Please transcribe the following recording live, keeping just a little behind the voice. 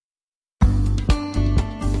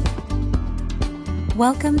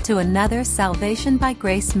Welcome to another Salvation by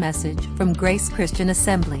Grace message from Grace Christian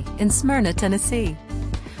Assembly in Smyrna, Tennessee.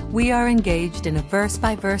 We are engaged in a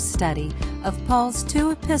verse-by-verse study of Paul's 2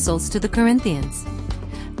 epistles to the Corinthians.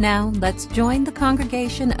 Now, let's join the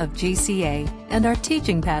congregation of GCA and our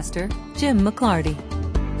teaching pastor, Jim McClarty.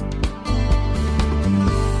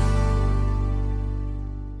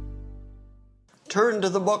 Turn to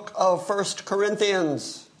the book of 1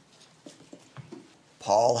 Corinthians.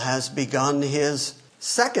 Paul has begun his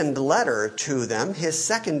second letter to them, his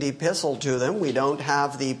second epistle to them. We don't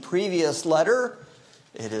have the previous letter.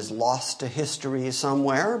 It is lost to history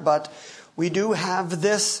somewhere, but we do have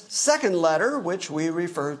this second letter, which we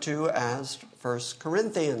refer to as 1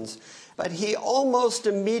 Corinthians. But he almost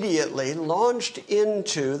immediately launched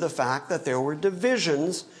into the fact that there were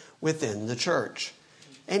divisions within the church.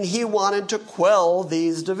 And he wanted to quell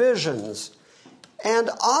these divisions.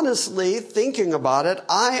 And honestly, thinking about it,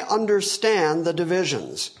 I understand the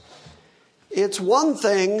divisions. It's one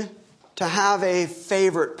thing to have a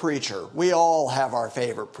favorite preacher. We all have our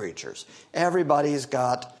favorite preachers. Everybody's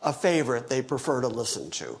got a favorite they prefer to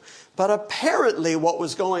listen to. But apparently what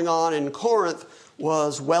was going on in Corinth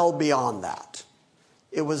was well beyond that.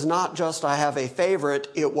 It was not just I have a favorite,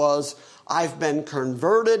 it was I've been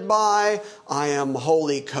converted by, I am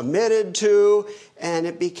wholly committed to, and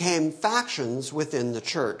it became factions within the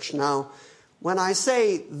church. Now, when I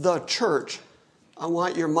say the church, I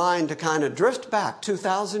want your mind to kind of drift back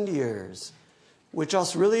 2,000 years, which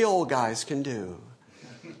us really old guys can do.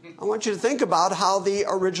 I want you to think about how the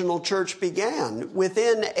original church began.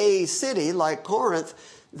 Within a city like Corinth,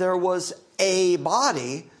 there was a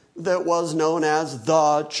body that was known as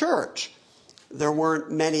the church. There weren't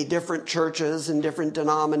many different churches and different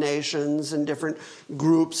denominations and different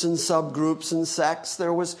groups and subgroups and sects.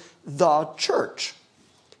 There was the church.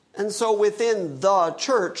 And so within the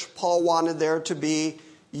church, Paul wanted there to be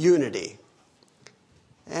unity.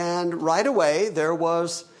 And right away, there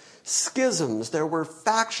was schisms. There were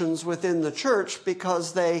factions within the church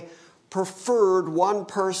because they preferred one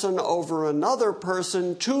person over another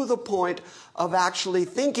person to the point of actually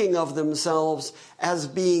thinking of themselves as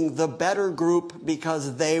being the better group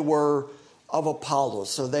because they were of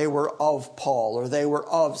Apollos, or they were of Paul, or they were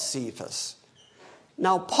of Cephas.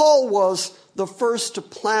 Now, Paul was the first to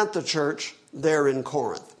plant the church there in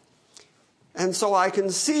Corinth. And so I can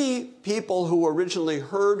see people who originally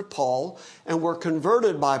heard Paul and were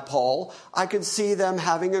converted by Paul, I could see them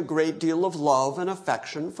having a great deal of love and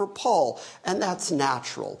affection for Paul, and that's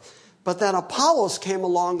natural. But then Apollos came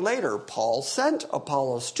along later. Paul sent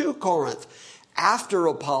Apollos to Corinth. After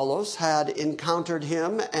Apollos had encountered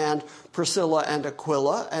him and Priscilla and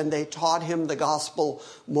Aquila, and they taught him the gospel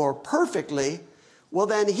more perfectly, well,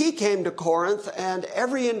 then he came to Corinth, and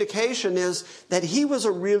every indication is that he was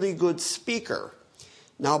a really good speaker.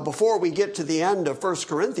 Now, before we get to the end of 1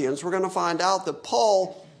 Corinthians, we're going to find out that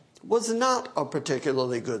Paul was not a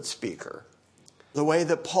particularly good speaker. The way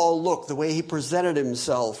that Paul looked, the way he presented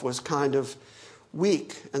himself was kind of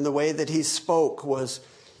weak, and the way that he spoke was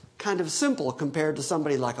kind of simple compared to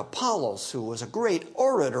somebody like Apollos, who was a great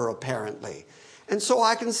orator, apparently. And so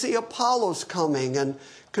I can see Apollos coming and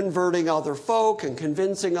converting other folk and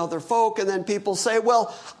convincing other folk, and then people say,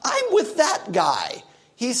 well, I'm with that guy.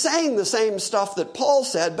 He's saying the same stuff that Paul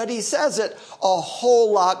said, but he says it a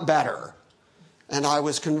whole lot better. And I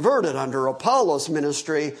was converted under Apollos'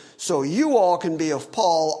 ministry, so you all can be of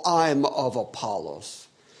Paul, I'm of Apollos.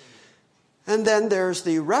 And then there's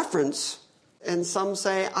the reference, and some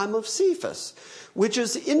say, I'm of Cephas, which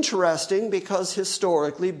is interesting because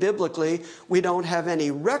historically, biblically, we don't have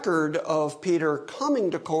any record of Peter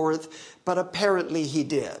coming to Corinth, but apparently he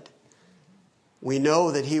did. We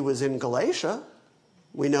know that he was in Galatia.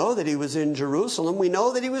 We know that he was in Jerusalem. We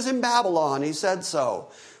know that he was in Babylon. He said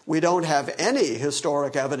so. We don't have any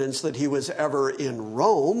historic evidence that he was ever in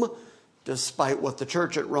Rome, despite what the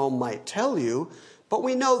church at Rome might tell you. But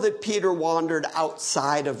we know that Peter wandered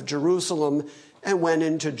outside of Jerusalem and went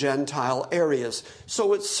into Gentile areas.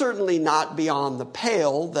 So it's certainly not beyond the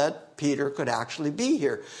pale that Peter could actually be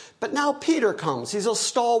here. But now Peter comes. He's a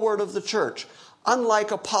stalwart of the church. Unlike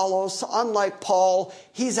Apollos, unlike Paul,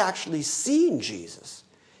 he's actually seen Jesus.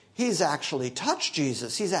 He's actually touched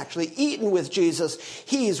Jesus. He's actually eaten with Jesus.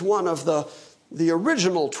 He's one of the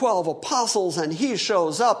original 12 apostles, and he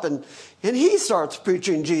shows up and he starts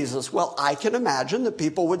preaching Jesus. Well, I can imagine that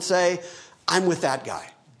people would say, I'm with that guy.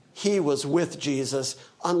 He was with Jesus.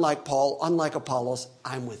 Unlike Paul, unlike Apollos,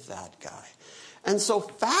 I'm with that guy. And so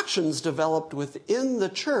factions developed within the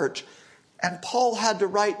church, and Paul had to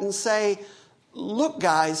write and say, look,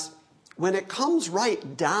 guys, when it comes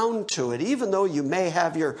right down to it, even though you may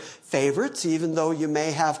have your favorites, even though you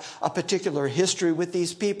may have a particular history with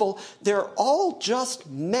these people, they're all just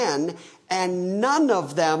men, and none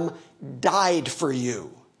of them died for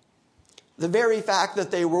you. The very fact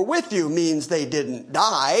that they were with you means they didn't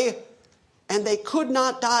die, and they could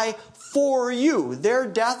not die for you. Their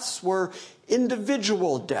deaths were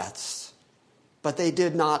individual deaths, but they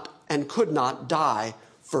did not and could not die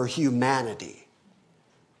for humanity.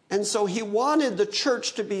 And so he wanted the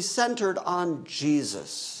church to be centered on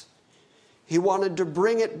Jesus. He wanted to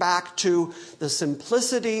bring it back to the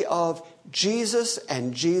simplicity of Jesus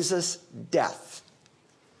and Jesus' death.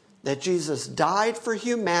 That Jesus died for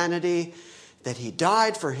humanity, that he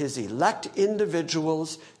died for his elect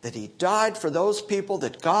individuals, that he died for those people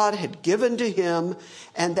that God had given to him,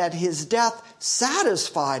 and that his death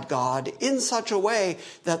satisfied God in such a way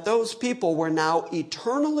that those people were now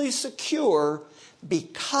eternally secure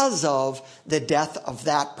because of the death of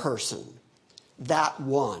that person, that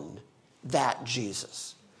one, that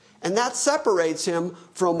Jesus. And that separates him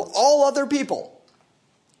from all other people.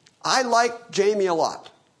 I like Jamie a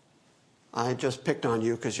lot. I just picked on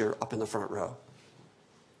you because you're up in the front row.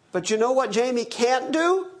 But you know what Jamie can't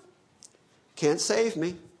do? Can't save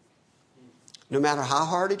me. No matter how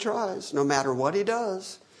hard he tries, no matter what he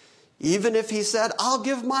does. Even if he said, I'll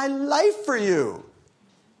give my life for you,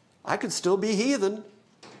 I could still be heathen.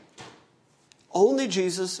 Only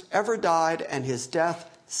Jesus ever died, and his death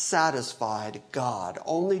satisfied God.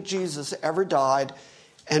 Only Jesus ever died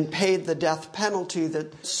and paid the death penalty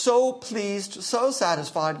that so pleased, so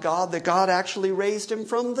satisfied God that God actually raised him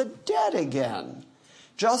from the dead again,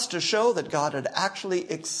 just to show that God had actually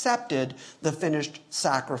accepted the finished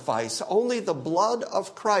sacrifice. Only the blood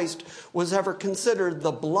of Christ was ever considered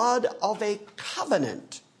the blood of a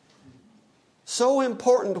covenant. So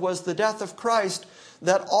important was the death of Christ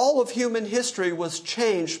that all of human history was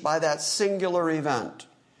changed by that singular event.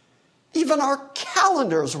 Even our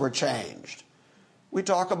calendars were changed. We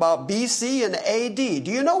talk about BC and AD.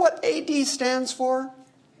 Do you know what AD stands for?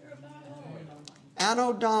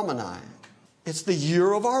 Anno Domini. It's the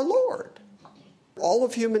year of our Lord. All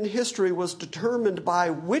of human history was determined by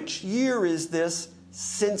which year is this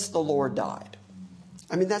since the Lord died.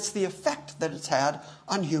 I mean, that's the effect that it's had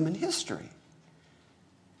on human history.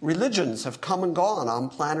 Religions have come and gone on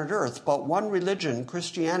planet Earth, but one religion,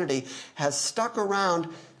 Christianity, has stuck around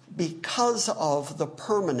because of the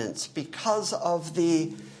permanence, because of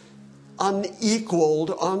the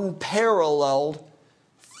unequaled, unparalleled,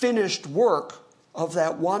 finished work of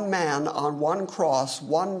that one man on one cross,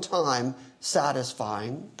 one time,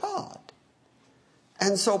 satisfying God.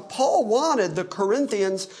 And so Paul wanted the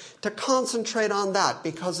Corinthians to concentrate on that,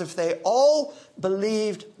 because if they all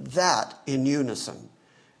believed that in unison,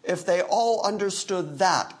 if they all understood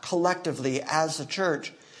that collectively as a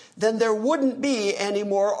church, then there wouldn't be any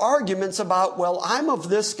more arguments about, well, I'm of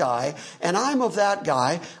this guy, and I'm of that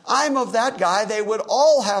guy, I'm of that guy. They would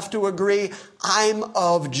all have to agree, I'm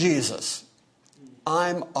of Jesus.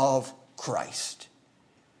 I'm of Christ.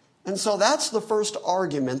 And so that's the first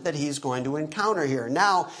argument that he's going to encounter here.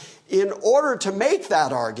 Now, in order to make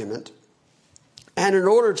that argument, and in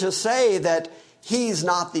order to say that he's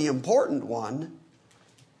not the important one,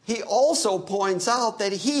 he also points out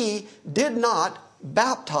that he did not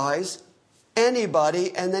baptize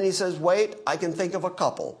anybody. And then he says, wait, I can think of a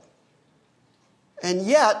couple. And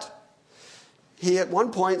yet, he at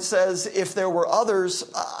one point says, if there were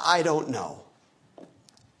others, I don't know.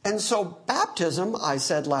 And so baptism, I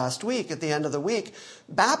said last week, at the end of the week,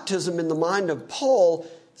 baptism in the mind of Paul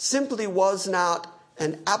simply was not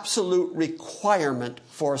an absolute requirement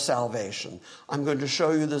for salvation. I'm going to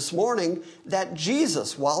show you this morning that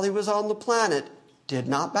Jesus, while he was on the planet, did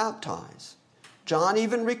not baptize. John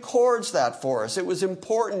even records that for us. It was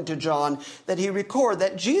important to John that he record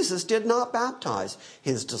that Jesus did not baptize.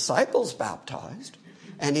 His disciples baptized,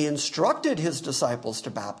 and he instructed his disciples to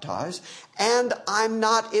baptize, and I'm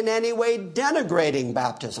not in any way denigrating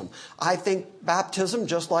baptism. I think baptism,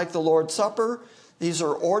 just like the Lord's Supper, these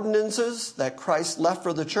are ordinances that Christ left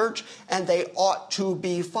for the church, and they ought to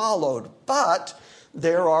be followed. But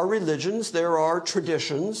there are religions, there are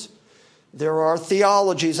traditions, there are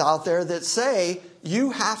theologies out there that say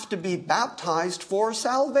you have to be baptized for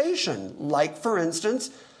salvation. Like, for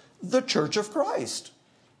instance, the Church of Christ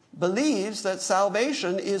believes that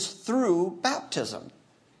salvation is through baptism.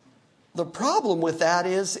 The problem with that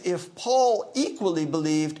is if Paul equally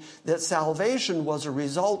believed that salvation was a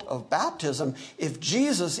result of baptism, if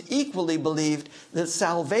Jesus equally believed that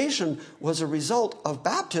salvation was a result of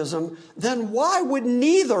baptism, then why would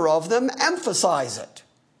neither of them emphasize it?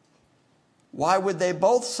 why would they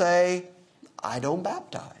both say, I don't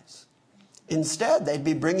baptize? Instead, they'd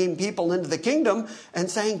be bringing people into the kingdom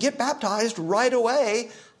and saying, get baptized right away.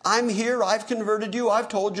 I'm here. I've converted you. I've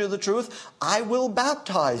told you the truth. I will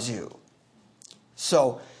baptize you.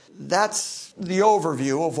 So that's the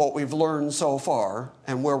overview of what we've learned so far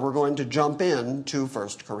and where we're going to jump in to 1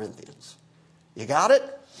 Corinthians. You got it?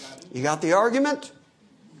 You got the argument?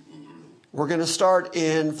 We're going to start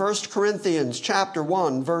in 1 Corinthians chapter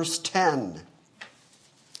 1, verse 10.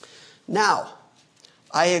 Now,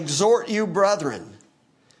 I exhort you, brethren,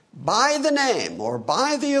 by the name or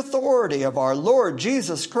by the authority of our Lord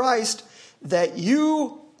Jesus Christ, that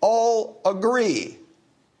you all agree,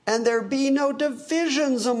 and there be no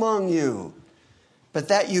divisions among you, but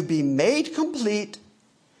that you be made complete,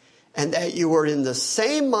 and that you are in the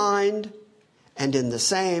same mind and in the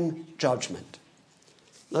same judgment.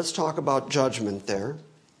 Let's talk about judgment there.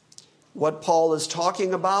 What Paul is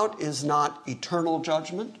talking about is not eternal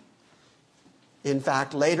judgment. In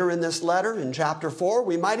fact, later in this letter, in chapter 4,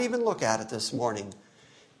 we might even look at it this morning.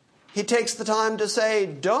 He takes the time to say,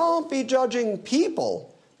 don't be judging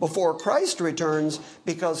people before Christ returns,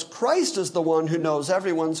 because Christ is the one who knows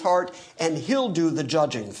everyone's heart, and he'll do the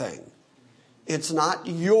judging thing. It's not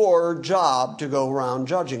your job to go around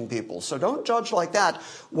judging people. So don't judge like that.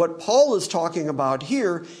 What Paul is talking about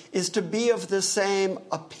here is to be of the same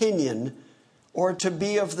opinion or to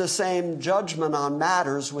be of the same judgment on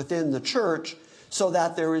matters within the church, so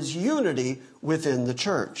that there is unity within the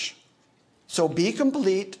church. So be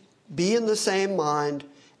complete, be in the same mind,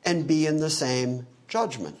 and be in the same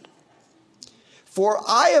judgment. For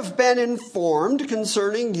I have been informed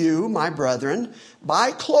concerning you, my brethren,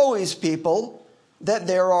 by Chloe's people, that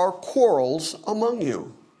there are quarrels among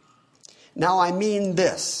you. Now I mean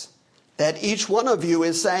this, that each one of you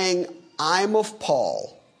is saying, I'm of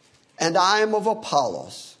Paul, and I'm of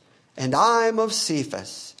Apollos, and I'm of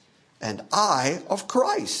Cephas, and I of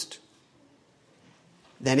Christ.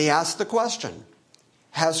 Then he asked the question,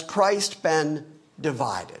 has Christ been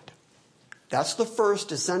divided? That's the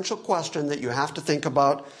first essential question that you have to think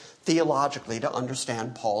about theologically to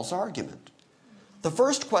understand Paul's argument. The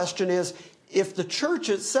first question is, if the church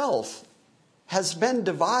itself has been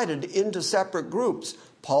divided into separate groups,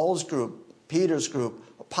 Paul's group, Peter's group,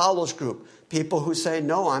 Apollos' group, people who say,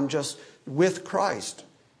 no, I'm just with Christ.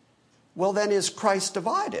 Well, then is Christ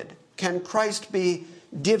divided? Can Christ be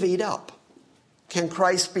divvied up? Can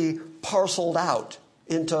Christ be parceled out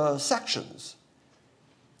into sections?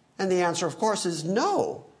 And the answer, of course, is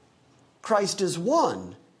no. Christ is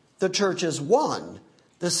one. The church is one.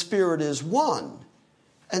 The Spirit is one.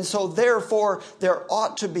 And so, therefore, there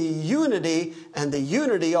ought to be unity, and the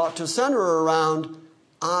unity ought to center around,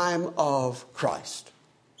 I'm of Christ.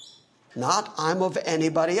 Not, I'm of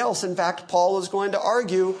anybody else. In fact, Paul is going to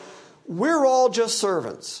argue, we're all just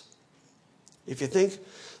servants. If you think,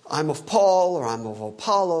 I'm of Paul, or I'm of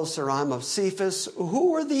Apollos, or I'm of Cephas,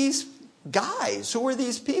 who are these guys? Who are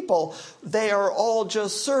these people? They are all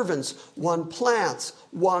just servants. One plants,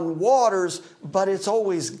 one waters, but it's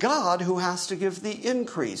always God who has to give the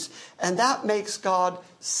increase. And that makes God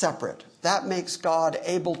separate. That makes God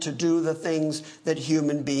able to do the things that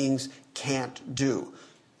human beings can't do.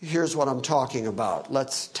 Here's what I'm talking about.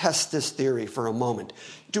 Let's test this theory for a moment.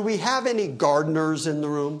 Do we have any gardeners in the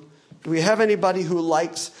room? Do we have anybody who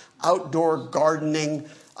likes outdoor gardening?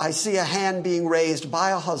 I see a hand being raised by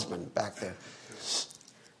a husband back there.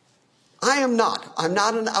 I am not. I'm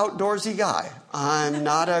not an outdoorsy guy. I'm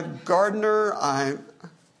not a gardener.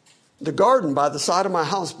 The garden by the side of my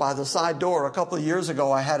house, by the side door, a couple of years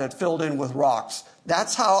ago, I had it filled in with rocks.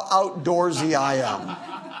 That's how outdoorsy I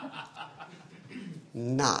am.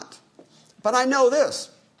 Not. But I know this.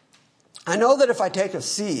 I know that if I take a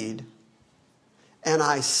seed and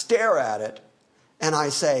I stare at it and I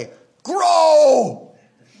say, grow,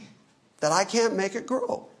 that I can't make it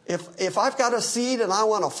grow. If I've got a seed and I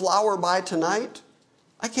want a flower by tonight,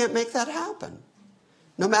 I can't make that happen.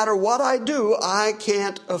 No matter what I do, I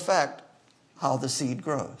can't affect how the seed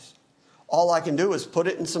grows. All I can do is put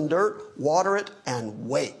it in some dirt, water it, and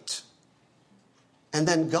wait. And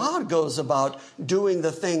then God goes about doing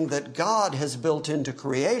the thing that God has built into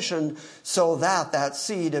creation so that that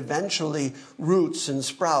seed eventually roots and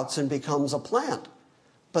sprouts and becomes a plant.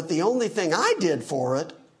 But the only thing I did for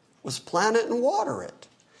it was plant it and water it.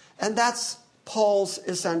 And that's Paul's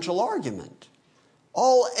essential argument.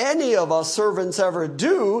 All any of us servants ever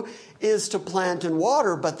do is to plant and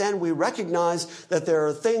water, but then we recognize that there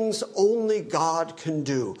are things only God can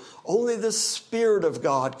do. Only the Spirit of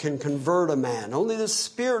God can convert a man. Only the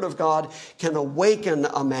Spirit of God can awaken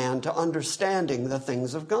a man to understanding the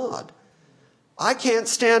things of God. I can't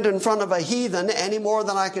stand in front of a heathen any more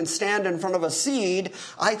than I can stand in front of a seed.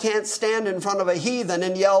 I can't stand in front of a heathen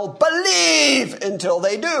and yell, believe, until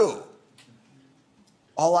they do.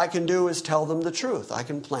 All I can do is tell them the truth. I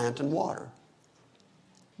can plant and water.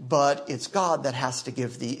 But it's God that has to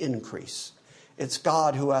give the increase. It's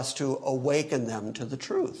God who has to awaken them to the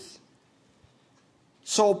truth.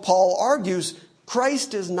 So Paul argues,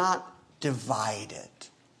 Christ is not divided.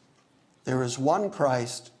 There is one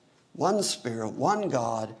Christ, one Spirit, one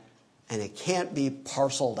God, and it can't be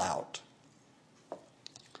parceled out.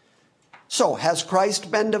 So, has Christ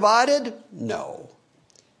been divided? No.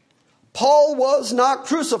 Paul was not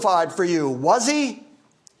crucified for you, was he?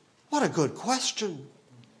 What a good question.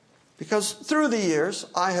 Because through the years,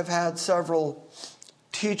 I have had several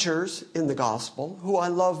teachers in the gospel who I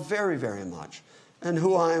love very, very much and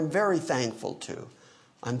who I am very thankful to.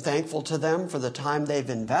 I'm thankful to them for the time they've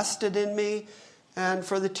invested in me and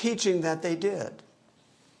for the teaching that they did.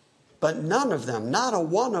 But none of them, not a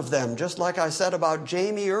one of them, just like I said about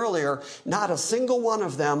Jamie earlier, not a single one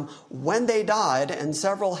of them, when they died, and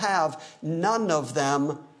several have, none of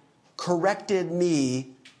them corrected me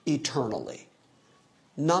eternally.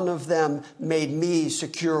 None of them made me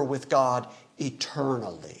secure with God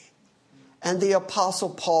eternally. And the Apostle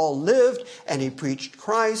Paul lived, and he preached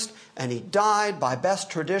Christ, and he died. By best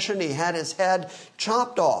tradition, he had his head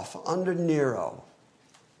chopped off under Nero.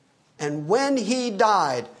 And when he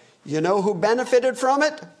died, you know who benefited from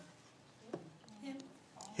it?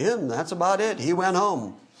 Him, that's about it. He went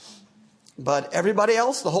home. But everybody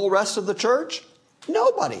else, the whole rest of the church?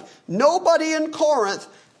 Nobody. Nobody in Corinth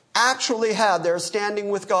actually had their standing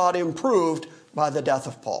with God improved by the death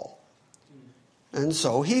of Paul. And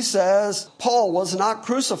so he says, Paul was not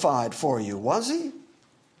crucified for you, was he?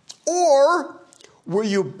 Or were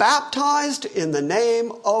you baptized in the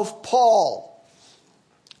name of Paul?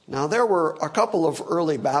 Now, there were a couple of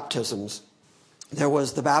early baptisms. There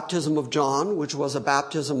was the baptism of John, which was a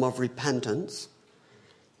baptism of repentance.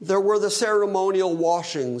 There were the ceremonial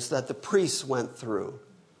washings that the priests went through.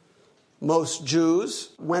 Most Jews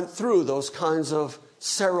went through those kinds of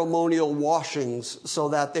ceremonial washings so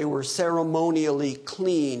that they were ceremonially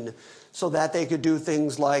clean, so that they could do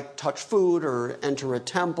things like touch food or enter a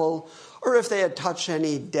temple, or if they had touched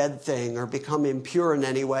any dead thing or become impure in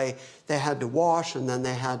any way, they had to wash and then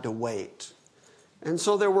they had to wait. And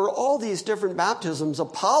so there were all these different baptisms.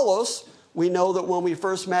 Apollos, we know that when we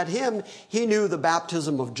first met him, he knew the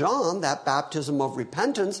baptism of John, that baptism of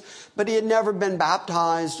repentance, but he had never been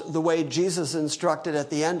baptized the way Jesus instructed at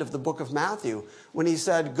the end of the book of Matthew, when he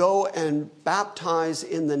said, go and baptize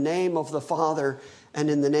in the name of the Father and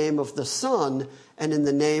in the name of the Son and in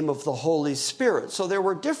the name of the Holy Spirit. So there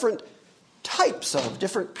were different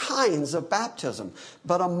different kinds of baptism.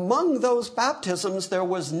 But among those baptisms, there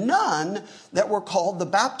was none that were called the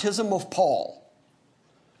baptism of Paul.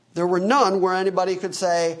 There were none where anybody could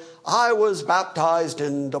say, I was baptized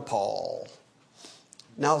into Paul.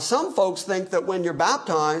 Now, some folks think that when you're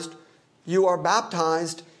baptized, you are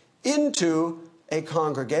baptized into a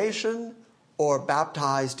congregation or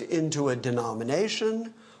baptized into a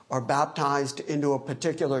denomination or baptized into a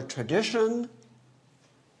particular tradition.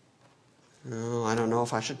 Oh, I don't know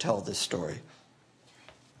if I should tell this story.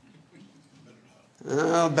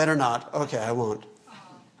 Better not. Okay, I won't.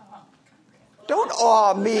 Don't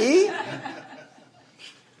awe me. I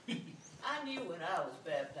knew when I was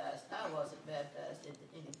baptized, I wasn't baptized into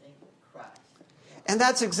anything but Christ. And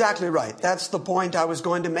that's exactly right. That's the point I was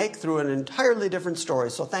going to make through an entirely different story.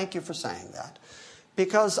 So thank you for saying that.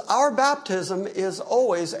 Because our baptism is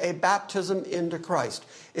always a baptism into Christ.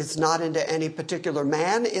 It's not into any particular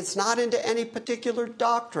man. It's not into any particular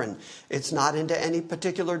doctrine. It's not into any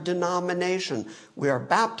particular denomination. We are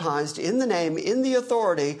baptized in the name, in the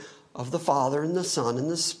authority of the Father and the Son and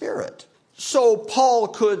the Spirit. So Paul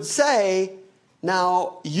could say,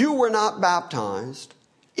 now you were not baptized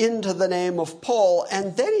into the name of Paul,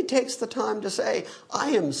 and then he takes the time to say,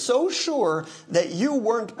 I am so sure that you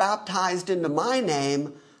weren't baptized into my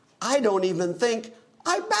name, I don't even think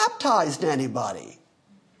I baptized anybody.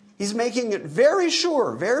 He's making it very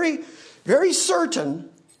sure, very, very certain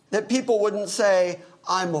that people wouldn't say,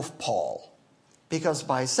 I'm of Paul. Because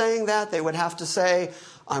by saying that, they would have to say,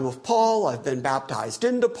 I'm of Paul, I've been baptized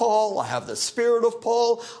into Paul, I have the spirit of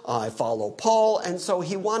Paul, I follow Paul. And so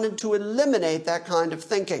he wanted to eliminate that kind of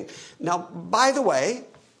thinking. Now, by the way,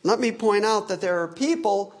 let me point out that there are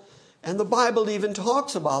people, and the Bible even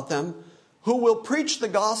talks about them, who will preach the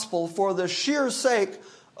gospel for the sheer sake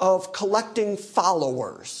of collecting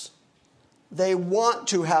followers. They want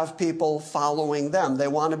to have people following them. They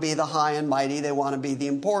want to be the high and mighty. They want to be the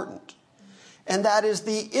important. And that is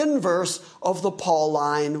the inverse of the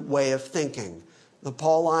Pauline way of thinking. The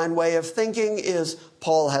Pauline way of thinking is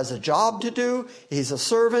Paul has a job to do, he's a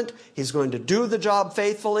servant, he's going to do the job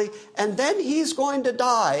faithfully, and then he's going to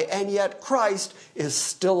die, and yet Christ is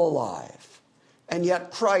still alive. And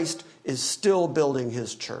yet Christ is still building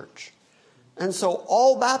his church. And so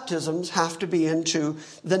all baptisms have to be into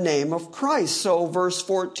the name of Christ. So verse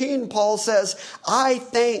 14, Paul says, I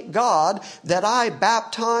thank God that I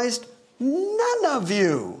baptized none of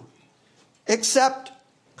you except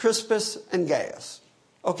Crispus and Gaius.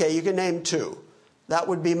 Okay, you can name two. That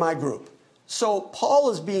would be my group. So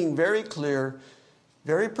Paul is being very clear,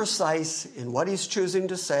 very precise in what he's choosing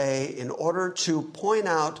to say in order to point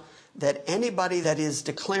out that anybody that is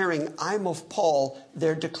declaring, I'm of Paul,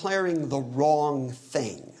 they're declaring the wrong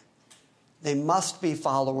thing. They must be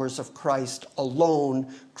followers of Christ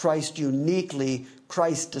alone, Christ uniquely,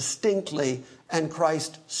 Christ distinctly, and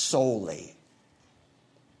Christ solely.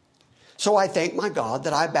 So I thank my God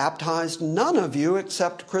that I baptized none of you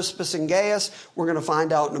except Crispus and Gaius. We're going to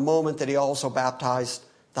find out in a moment that he also baptized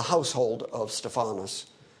the household of Stephanas.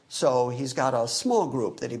 So he's got a small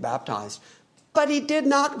group that he baptized. But he did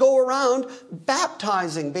not go around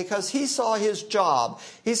baptizing because he saw his job,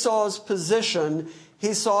 he saw his position,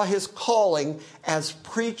 he saw his calling as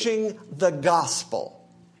preaching the gospel.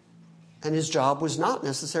 And his job was not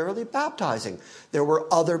necessarily baptizing. There were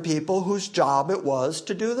other people whose job it was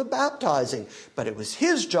to do the baptizing. But it was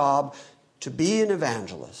his job to be an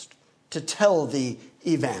evangelist, to tell the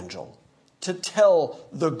evangel, to tell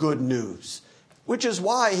the good news. Which is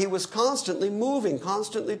why he was constantly moving,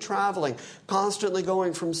 constantly traveling, constantly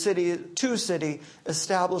going from city to city,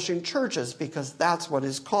 establishing churches, because that's what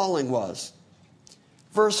his calling was.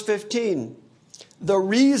 Verse 15. The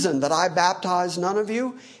reason that I baptized none of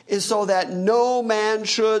you is so that no man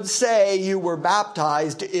should say you were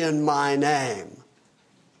baptized in my name.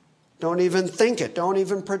 Don't even think it. Don't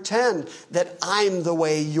even pretend that I'm the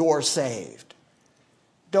way you're saved.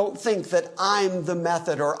 Don't think that I'm the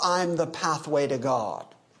method or I'm the pathway to God.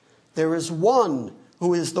 There is one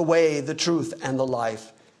who is the way, the truth, and the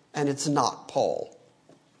life, and it's not Paul.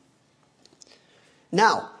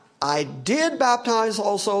 Now, I did baptize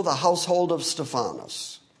also the household of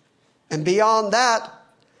Stephanas. And beyond that,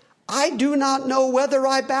 I do not know whether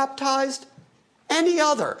I baptized any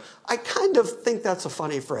other. I kind of think that's a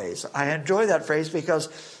funny phrase. I enjoy that phrase because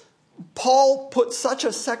Paul put such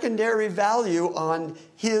a secondary value on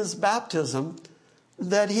his baptism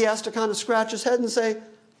that he has to kind of scratch his head and say,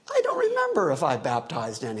 I don't remember if I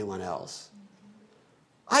baptized anyone else.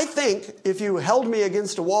 I think if you held me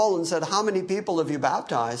against a wall and said, how many people have you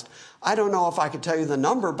baptized? I don't know if I could tell you the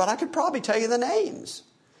number, but I could probably tell you the names.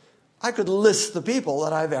 I could list the people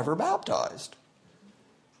that I've ever baptized.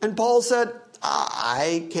 And Paul said,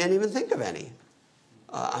 I can't even think of any.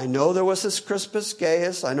 I know there was this Crispus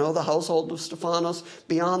Gaius. I know the household of Stephanas.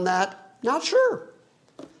 Beyond that, not sure.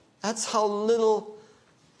 That's how little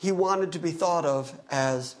he wanted to be thought of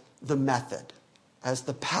as the method, as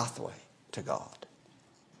the pathway to God.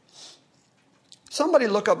 Somebody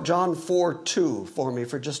look up John 4:2 for me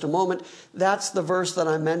for just a moment. That's the verse that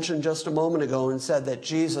I mentioned just a moment ago and said that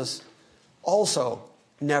Jesus also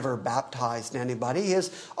never baptized anybody.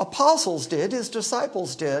 His apostles did, his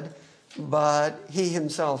disciples did, but he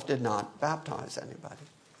himself did not baptize anybody.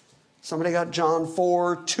 Somebody got John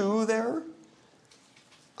 4:2 there?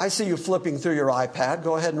 I see you flipping through your iPad.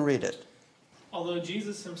 Go ahead and read it. Although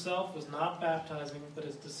Jesus himself was not baptizing, but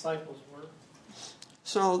his disciples were.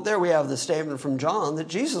 So there we have the statement from John that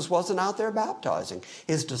Jesus wasn't out there baptizing.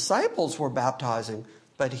 His disciples were baptizing,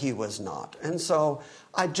 but he was not. And so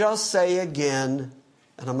I just say again,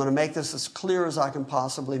 and I'm going to make this as clear as I can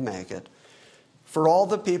possibly make it, for all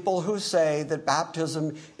the people who say that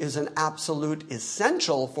baptism is an absolute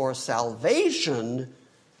essential for salvation,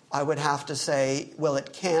 I would have to say, well,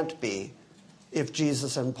 it can't be if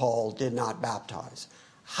Jesus and Paul did not baptize.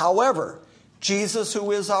 However, Jesus,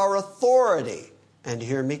 who is our authority, and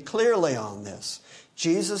hear me clearly on this,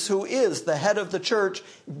 Jesus, who is the head of the church,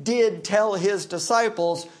 did tell his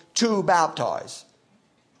disciples to baptize,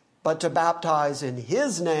 but to baptize in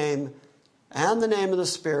his name and the name of the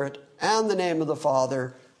Spirit and the name of the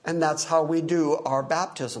Father, and that's how we do our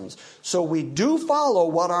baptisms. So we do follow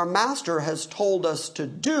what our Master has told us to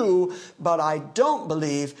do, but I don't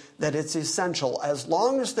believe that it's essential. As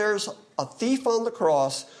long as there's a thief on the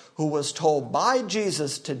cross who was told by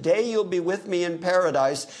Jesus, today you'll be with me in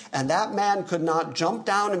paradise, and that man could not jump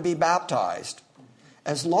down and be baptized.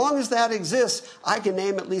 As long as that exists, I can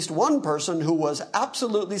name at least one person who was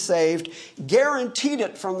absolutely saved, guaranteed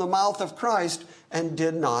it from the mouth of Christ, and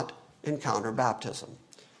did not encounter baptism.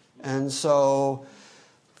 And so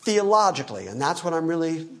theologically, and that's what I'm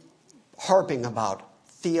really harping about,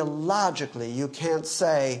 theologically, you can't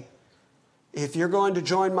say, if you're going to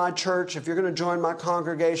join my church, if you're going to join my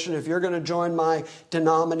congregation, if you're going to join my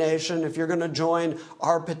denomination, if you're going to join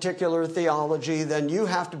our particular theology, then you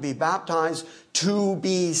have to be baptized to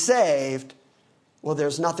be saved. Well,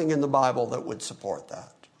 there's nothing in the Bible that would support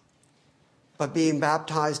that. But being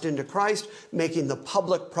baptized into Christ, making the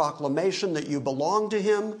public proclamation that you belong to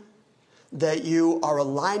him, that you are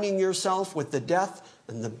aligning yourself with the death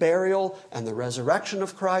and the burial and the resurrection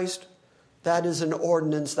of Christ, that is an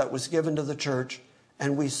ordinance that was given to the church,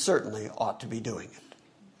 and we certainly ought to be doing it.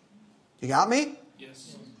 You got me?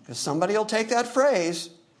 Yes. Because somebody will take that phrase,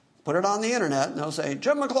 put it on the internet, and they'll say,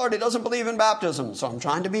 Jim McClarty doesn't believe in baptism. So I'm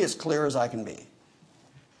trying to be as clear as I can be.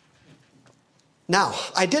 Now,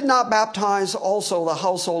 I did not baptize also the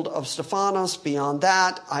household of Stephanas. Beyond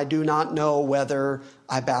that, I do not know whether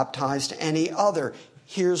I baptized any other.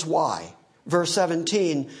 Here's why. Verse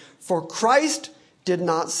 17, for Christ did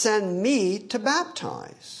not send me to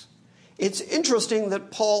baptize. It's interesting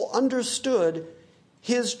that Paul understood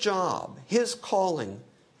his job, his calling,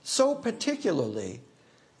 so particularly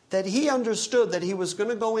that he understood that he was going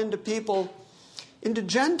to go into people, into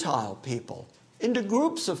Gentile people, into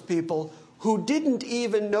groups of people who didn't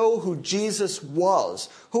even know who Jesus was,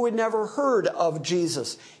 who had never heard of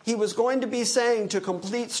Jesus. He was going to be saying to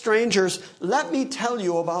complete strangers, let me tell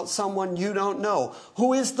you about someone you don't know,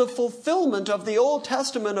 who is the fulfillment of the Old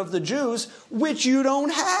Testament of the Jews, which you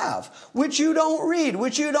don't have, which you don't read,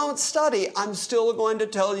 which you don't study. I'm still going to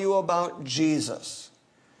tell you about Jesus.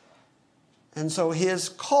 And so his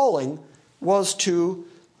calling was to,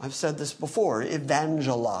 I've said this before,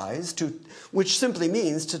 evangelize, which simply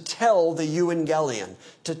means to tell the euangelion,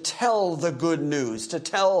 to tell the good news, to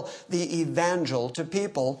tell the evangel to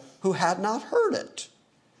people who had not heard it.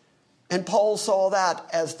 And Paul saw that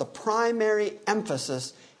as the primary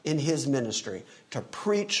emphasis in his ministry, to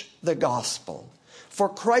preach the gospel. For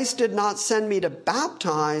Christ did not send me to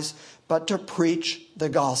baptize, but to preach the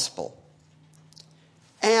gospel.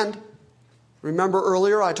 And remember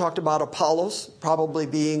earlier I talked about Apollos probably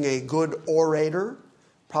being a good orator,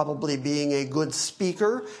 probably being a good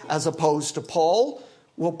speaker as opposed to Paul.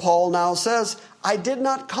 Well, Paul now says, I did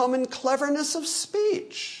not come in cleverness of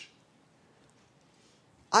speech.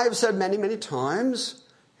 I have said many, many times,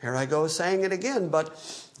 here I go saying it again, but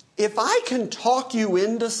if I can talk you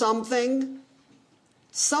into something,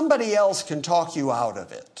 somebody else can talk you out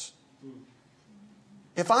of it.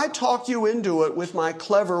 If I talk you into it with my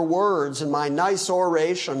clever words and my nice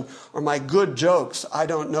oration or my good jokes, I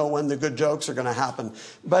don't know when the good jokes are going to happen.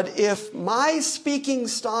 But if my speaking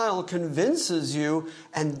style convinces you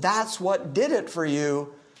and that's what did it for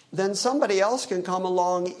you, then somebody else can come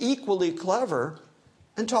along equally clever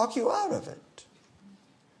and talk you out of it.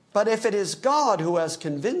 But if it is God who has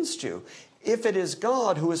convinced you, if it is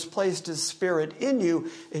God who has placed his Spirit in you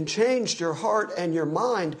and changed your heart and your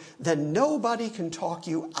mind, then nobody can talk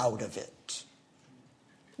you out of it.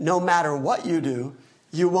 No matter what you do,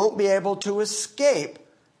 you won't be able to escape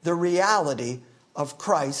the reality of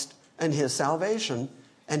Christ and his salvation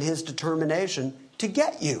and his determination to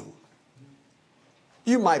get you.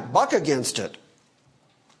 You might buck against it,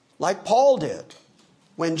 like Paul did.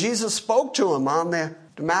 When Jesus spoke to him on the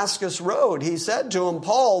Damascus Road, he said to him,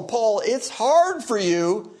 Paul, it's hard for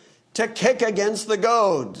you to kick against the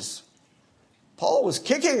goads. Paul was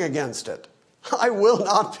kicking against it. I will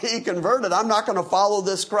not be converted. I'm not going to follow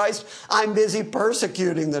this Christ. I'm busy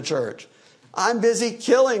persecuting the church. I'm busy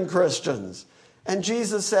killing Christians. And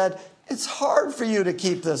Jesus said, it's hard for you to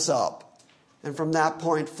keep this up. And from that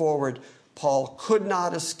point forward, Paul could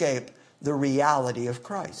not escape the reality of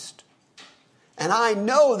Christ. And I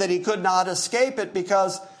know that he could not escape it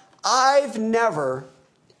because I've never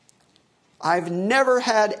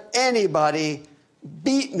had anybody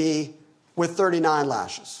beat me with 39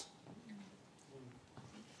 lashes.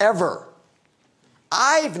 Ever.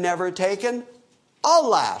 I've never taken a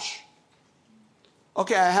lash.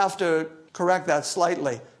 Okay, I have to correct that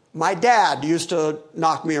slightly. My dad used to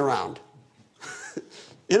knock me around.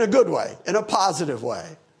 In a good way, in a positive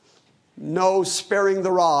way. No sparing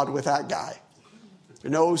the rod with that guy.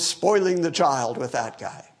 No spoiling the child with that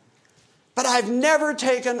guy. But I've never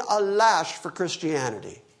taken a lash for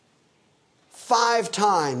Christianity. 5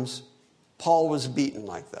 times Paul was beaten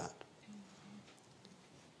like that.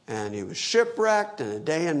 And he was shipwrecked, and a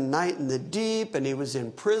day and night in the deep, and he was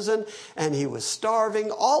in prison, and he was starving.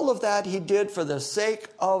 All of that he did for the sake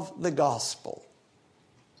of the gospel.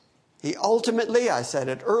 He ultimately, I said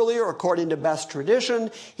it earlier, according to best tradition,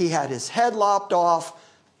 he had his head lopped off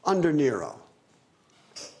under Nero.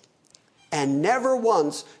 And never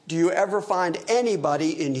once do you ever find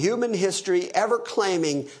anybody in human history ever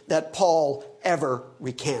claiming that Paul ever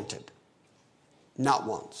recanted. Not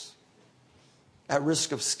once. At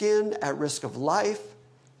risk of skin, at risk of life.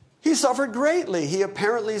 He suffered greatly. He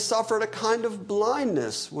apparently suffered a kind of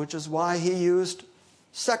blindness, which is why he used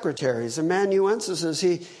secretaries, amanuenses.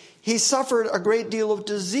 He suffered a great deal of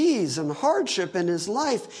disease and hardship in his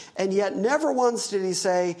life, and yet never once did he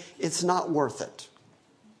say, it's not worth it.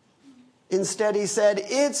 Instead, he said,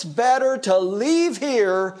 it's better to leave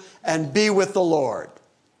here and be with the Lord.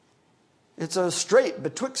 It's a strait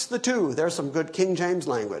betwixt the two. There's some good King James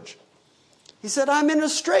language. He said, I'm in a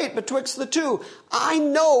strait betwixt the two. I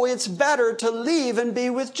know it's better to leave and be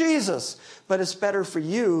with Jesus, but it's better for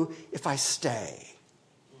you if I stay.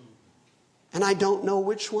 And I don't know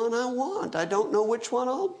which one I want. I don't know which one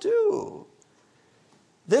I'll do.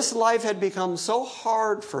 This life had become so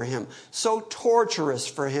hard for him, so torturous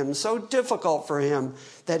for him, so difficult for him,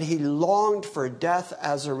 that he longed for death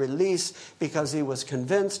as a release because he was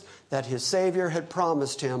convinced that his Savior had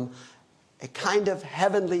promised him a kind of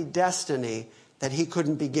heavenly destiny that he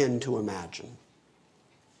couldn't begin to imagine.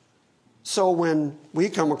 So when we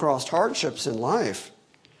come across hardships in life,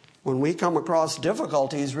 when we come across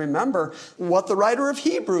difficulties, remember what the writer of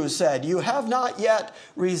Hebrews said, you have not yet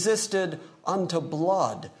resisted unto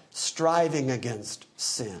blood, striving against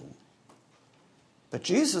sin. But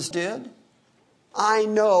Jesus did. I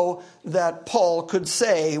know that Paul could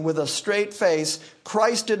say with a straight face,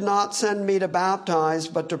 Christ did not send me to baptize,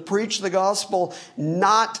 but to preach the gospel,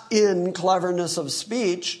 not in cleverness of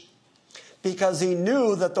speech, because he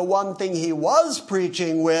knew that the one thing he was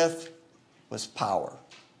preaching with was power.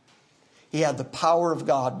 He had the power of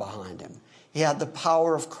God behind him. He had the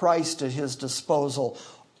power of Christ at his disposal,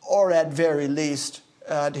 or at very least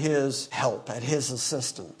at his help, at his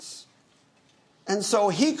assistance. And so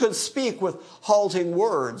he could speak with halting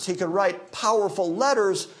words. He could write powerful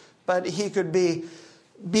letters, but he could be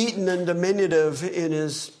beaten and diminutive in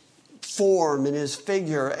his form, in his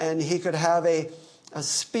figure, and he could have a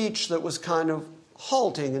speech that was kind of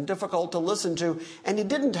halting and difficult to listen to. And he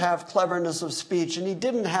didn't have cleverness of speech, and he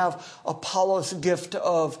didn't have Apollos' gift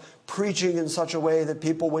of preaching in such a way that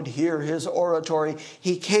people would hear his oratory.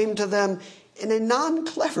 He came to them in a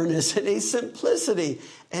non-cleverness, in a simplicity.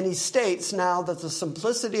 And he states now that the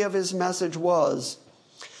simplicity of his message was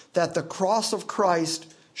that the cross of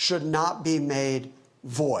Christ should not be made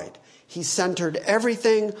void. He centered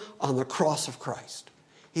everything on the cross of Christ.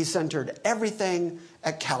 He centered everything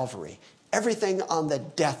at Calvary. Everything on the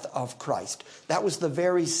death of Christ. That was the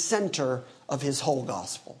very center of his whole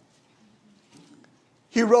gospel.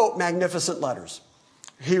 He wrote magnificent letters.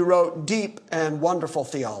 He wrote deep and wonderful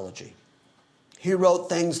theology. He wrote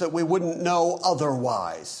things that we wouldn't know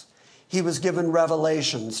otherwise. He was given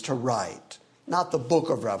revelations to write, not the book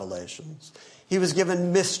of Revelations. He was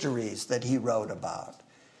given mysteries that he wrote about.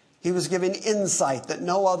 He was given insight that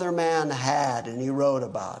no other man had, and he wrote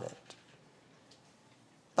about it.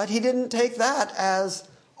 But he didn't take that as,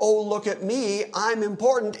 oh, look at me, I'm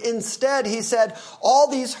important. Instead, he said, all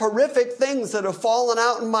these horrific things that have fallen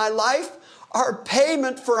out in my life are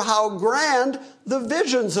payment for how grand the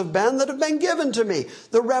visions have been that have been given to me.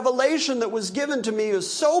 The revelation that was given to me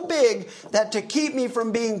is so big that to keep me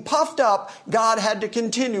from being puffed up, God had to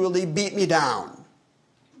continually beat me down.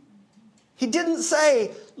 He didn't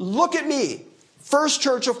say, look at me, First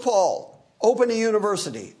Church of Paul, open a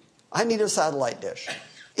university. I need a satellite dish.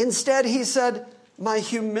 Instead, he said, my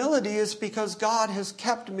humility is because God has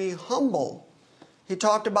kept me humble. He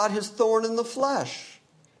talked about his thorn in the flesh.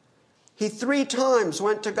 He 3 times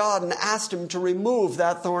went to God and asked him to remove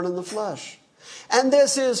that thorn in the flesh. And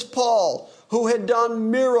this is Paul, who had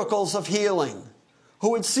done miracles of healing,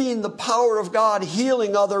 who had seen the power of God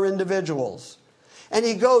healing other individuals. And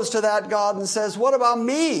he goes to that God and says, what about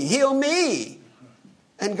me? Heal me.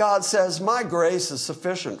 And God says, my grace is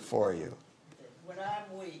sufficient for you. When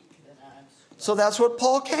I'm weak, then I'm strong. So that's what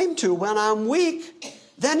Paul came to. When I'm weak,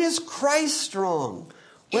 then is Christ strong.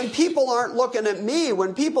 When people aren't looking at me,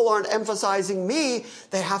 when people aren't emphasizing me,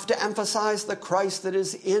 they have to emphasize the Christ that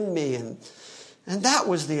is in me. And that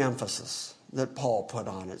was the emphasis that Paul put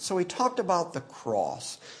on it. So he talked about the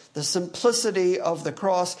cross, the simplicity of the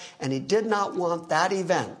cross, and he did not want that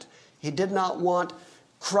event. He did not want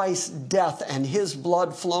Christ's death and his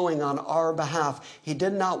blood flowing on our behalf. He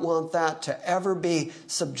did not want that to ever be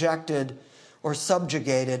subjected or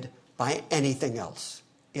subjugated by anything else.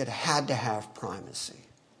 It had to have primacy.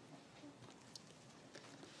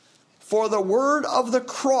 For the word of the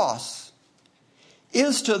cross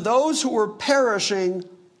is to those who are perishing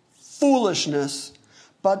foolishness,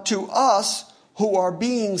 but to us who are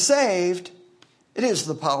being saved, it is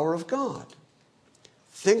the power of God.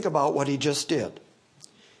 Think about what he just did.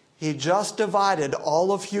 He just divided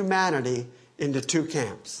all of humanity into two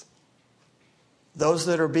camps. Those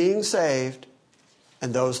that are being saved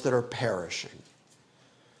and those that are perishing.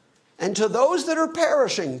 And to those that are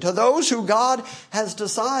perishing, to those who God has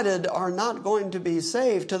decided are not going to be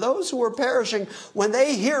saved, to those who are perishing, when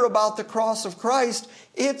they hear about the cross of Christ,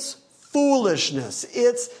 it's foolishness,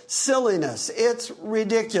 it's silliness, it's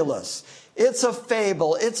ridiculous. It's a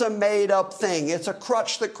fable. It's a made-up thing. It's a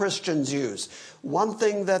crutch that Christians use. One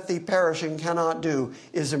thing that the perishing cannot do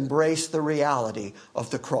is embrace the reality of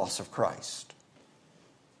the cross of Christ.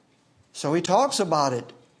 So he talks about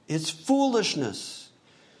it. It's foolishness.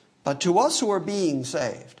 But to us who are being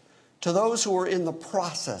saved, to those who are in the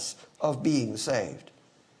process of being saved,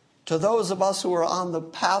 to those of us who are on the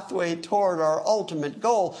pathway toward our ultimate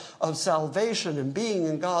goal of salvation and being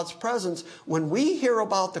in God's presence, when we hear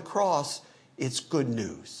about the cross, it's good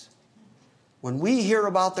news. When we hear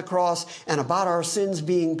about the cross and about our sins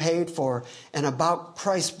being paid for and about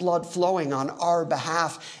Christ's blood flowing on our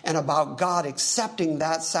behalf and about God accepting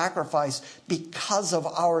that sacrifice because of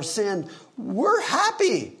our sin, we're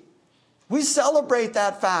happy. We celebrate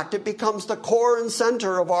that fact. It becomes the core and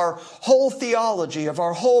center of our whole theology, of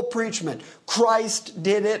our whole preachment. Christ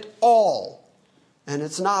did it all. And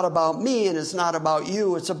it's not about me and it's not about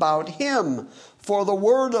you. It's about him. For the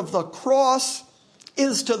word of the cross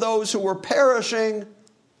is to those who are perishing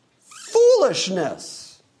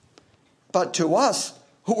foolishness. But to us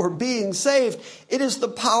who are being saved, it is the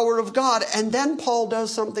power of God. And then Paul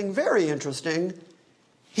does something very interesting.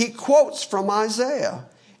 He quotes from Isaiah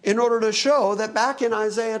in order to show that back in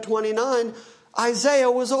Isaiah 29, Isaiah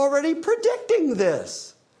was already predicting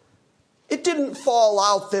this. It didn't fall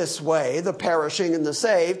out this way, the perishing and the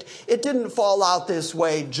saved. It didn't fall out this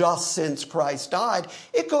way just since Christ died.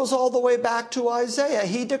 It goes all the way back to Isaiah.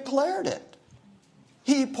 He declared it.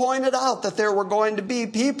 He pointed out that there were going to be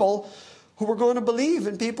people who were going to believe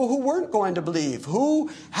and people who weren't going to believe. Who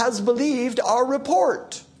has believed our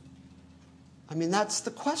report? I mean, that's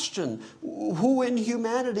the question. Who in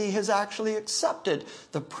humanity has actually accepted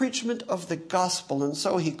the preachment of the gospel? And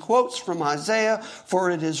so he quotes from Isaiah, "For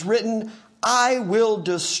it is written, I will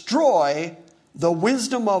destroy the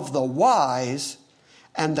wisdom of the wise,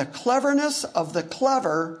 and the cleverness of the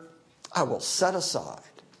clever I will set aside."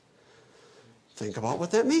 Think about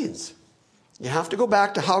what that means. You have to go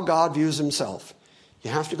back to how God views himself.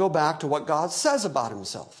 You have to go back to what God says about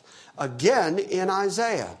himself. Again, in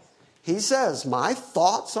Isaiah, he says, "My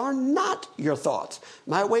thoughts are not your thoughts.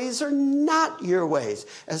 My ways are not your ways.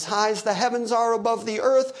 As high as the heavens are above the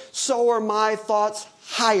earth, so are my thoughts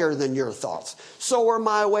higher than your thoughts. So are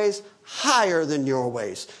my ways higher than your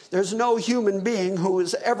ways." There's no human being who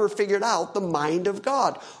has ever figured out the mind of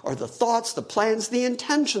God, or the thoughts, the plans, the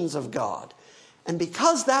intentions of God. And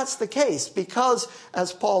because that's the case, because,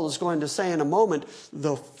 as Paul is going to say in a moment,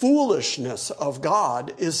 the foolishness of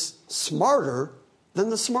God is smarter than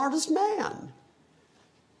the smartest man.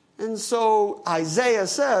 And so Isaiah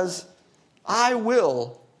says, "I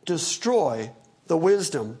will destroy the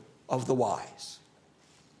wisdom of the wise."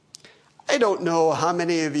 I don't know how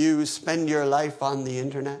many of you spend your life on the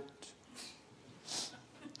internet.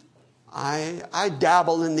 I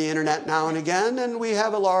dabble in the internet now and again, and we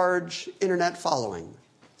have a large internet following.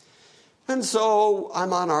 And so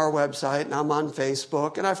I'm on our website and I'm on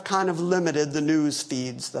Facebook, and I've kind of limited the news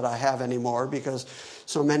feeds that I have anymore because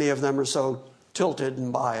so many of them are so tilted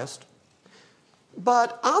and biased.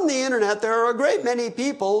 But on the internet, there are a great many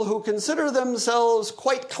people who consider themselves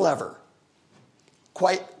quite clever,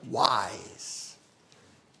 quite wise.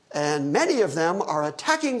 And many of them are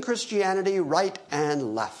attacking Christianity right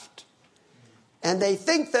and left. And they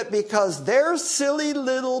think that because their silly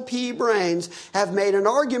little pea brains have made an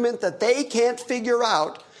argument that they can't figure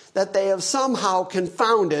out, that they have somehow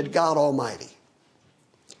confounded God Almighty.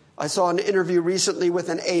 I saw an interview recently with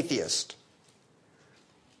an atheist.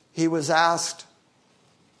 He was asked,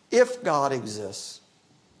 "If God exists,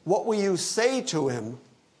 what will you say to him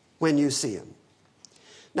when you see him?"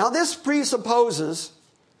 Now this presupposes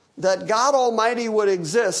that God Almighty would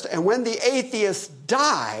exist, and when the atheist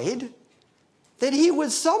died, that he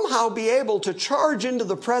would somehow be able to charge into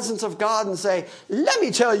the presence of God and say, "Let me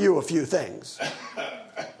tell you a few things.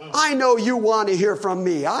 I know you want to hear from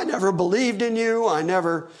me. I never believed in you. I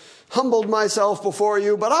never humbled myself before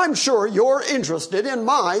you, but I'm sure you're interested in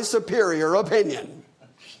my superior opinion."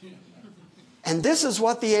 And this is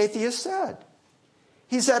what the atheist said.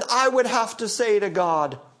 He said, "I would have to say to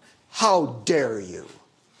God, 'How dare you?'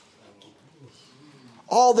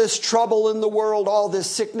 all this trouble in the world, all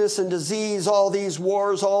this sickness and disease, all these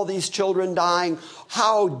wars, all these children dying.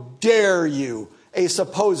 How dare you, a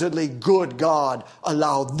supposedly good God,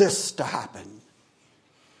 allow this to happen?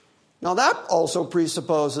 Now that also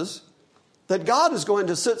presupposes that God is going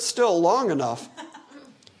to sit still long enough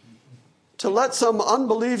to let some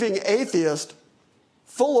unbelieving atheist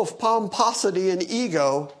full of pomposity and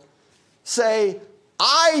ego say,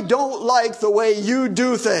 I don't like the way you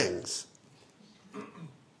do things.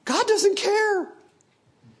 God doesn't care.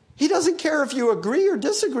 He doesn't care if you agree or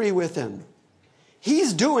disagree with him.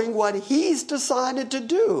 He's doing what he's decided to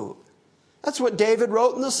do. That's what David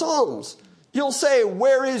wrote in the Psalms. You'll say,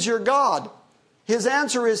 where is your God? His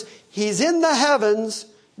answer is, he's in the heavens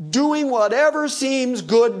doing whatever seems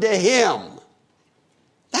good to him.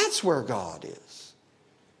 That's where God is.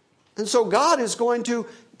 And so God is going to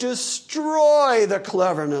destroy the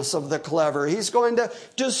cleverness of the clever. He's going to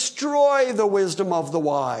destroy the wisdom of the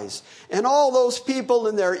wise. And all those people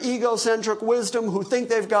in their egocentric wisdom who think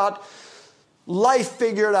they've got life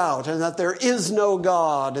figured out and that there is no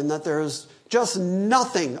God and that there's just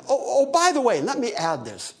nothing. Oh, by the way, let me add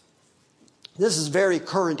this. This is very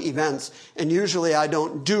current events, and usually I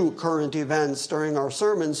don't do current events during our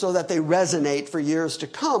sermons so that they resonate for years to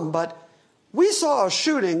come, but we saw a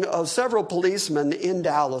shooting of several policemen in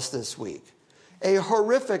Dallas this week. A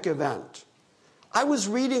horrific event. I was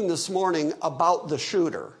reading this morning about the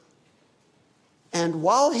shooter. And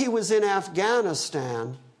while he was in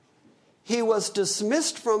Afghanistan, he was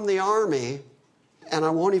dismissed from the army. And I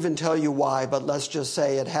won't even tell you why, but let's just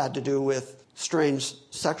say it had to do with strange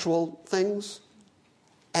sexual things.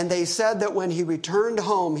 And they said that when he returned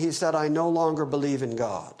home, he said, I no longer believe in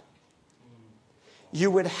God. You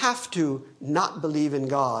would have to not believe in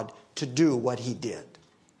God to do what he did.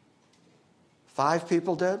 5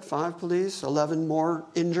 people dead, 5 police, 11 more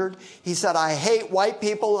injured. He said, I hate white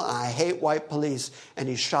people, and I hate white police. And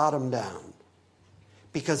he shot them down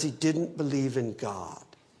because he didn't believe in God.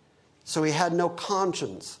 So he had no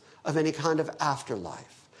conscience of any kind of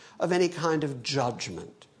afterlife, of any kind of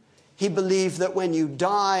judgment. He believed that when you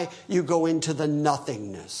die, you go into the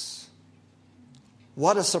nothingness.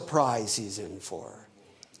 What a surprise he's in for.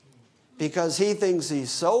 Because he thinks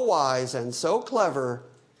he's so wise and so clever,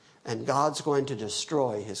 and God's going to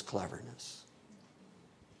destroy his cleverness.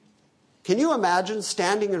 Can you imagine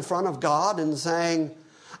standing in front of God and saying,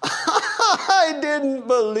 I didn't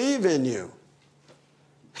believe in you.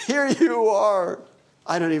 Here you are.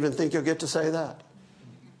 I don't even think you'll get to say that.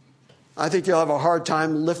 I think you'll have a hard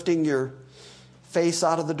time lifting your face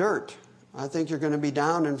out of the dirt. I think you're going to be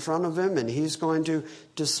down in front of him and he's going to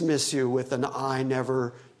dismiss you with an I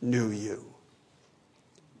never knew you.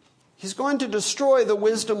 He's going to destroy the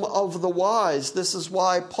wisdom of the wise. This is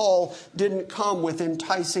why Paul didn't come with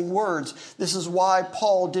enticing words. This is why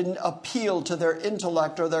Paul didn't appeal to their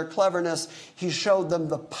intellect or their cleverness. He showed them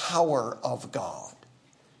the power of God.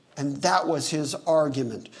 And that was his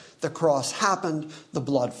argument. The cross happened, the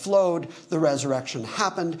blood flowed, the resurrection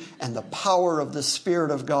happened, and the power of the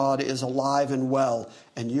Spirit of God is alive and well,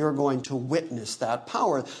 and you're going to witness that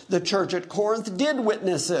power. The church at Corinth did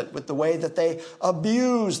witness it with the way that they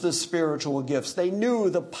abused the spiritual gifts. They knew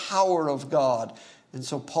the power of God. And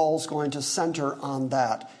so Paul's going to center on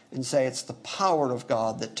that and say it's the power of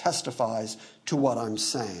God that testifies to what I'm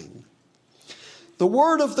saying. The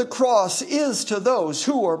word of the cross is to those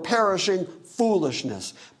who are perishing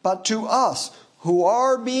foolishness, but to us who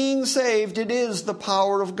are being saved, it is the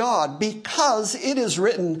power of God, because it is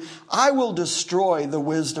written, I will destroy the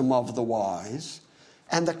wisdom of the wise,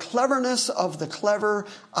 and the cleverness of the clever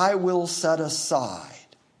I will set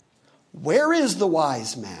aside. Where is the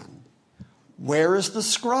wise man? Where is the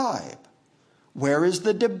scribe? Where is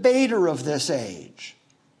the debater of this age?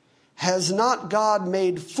 Has not God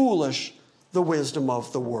made foolish the wisdom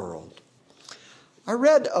of the world? I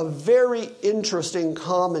read a very interesting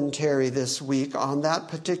commentary this week on that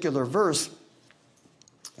particular verse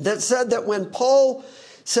that said that when Paul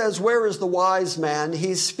says, where is the wise man?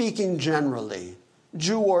 He's speaking generally.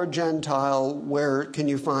 Jew or Gentile, where can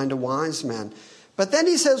you find a wise man? But then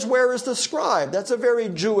he says, where is the scribe? That's a very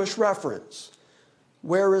Jewish reference.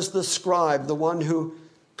 Where is the scribe, the one who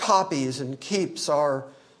copies and keeps our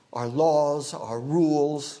laws, our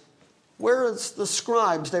rules? Where is the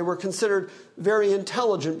scribes? They were considered very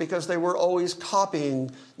intelligent because they were always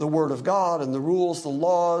copying the word of God and the rules, the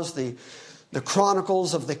laws, the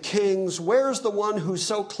chronicles of the kings. Where's the one who's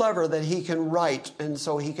so clever that he can write and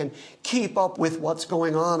so he can keep up with what's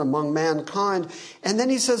going on among mankind? And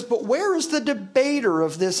then he says, but where is the debater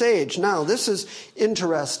of this age? Now, this is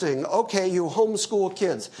interesting. Okay, you homeschool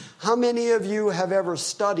kids. How many of you have ever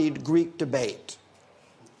studied Greek debate?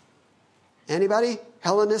 Anybody?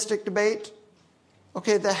 Hellenistic debate?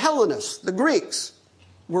 Okay, the Hellenists, the Greeks,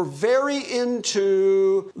 were very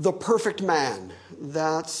into the perfect man.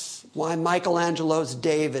 That's why Michelangelo's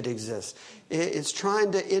David exists. It's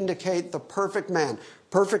trying to indicate the perfect man.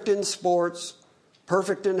 Perfect in sports,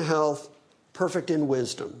 perfect in health, perfect in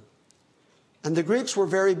wisdom. And the Greeks were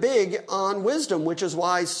very big on wisdom, which is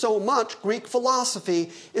why so much Greek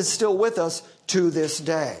philosophy is still with us to this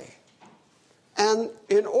day. And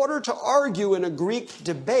in order to argue in a Greek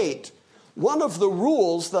debate, one of the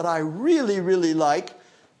rules that I really, really like,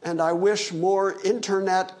 and I wish more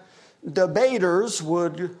internet debaters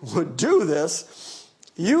would do this,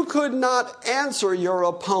 you could not answer your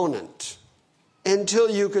opponent until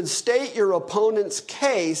you could state your opponent's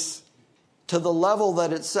case to the level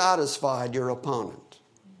that it satisfied your opponent.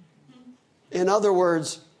 In other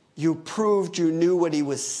words, you proved you knew what he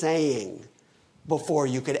was saying before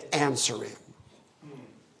you could answer him.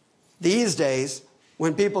 These days,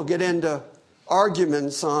 when people get into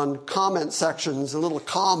arguments on comment sections and little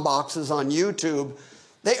comm boxes on YouTube,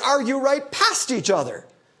 they argue right past each other.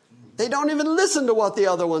 They don't even listen to what the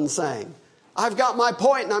other one's saying. I've got my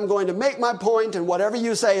point and I'm going to make my point, and whatever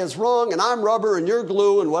you say is wrong, and I'm rubber and you're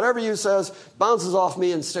glue, and whatever you says bounces off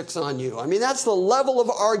me and sticks on you. I mean, that's the level of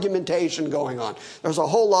argumentation going on. There's a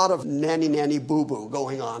whole lot of nanny boo-boo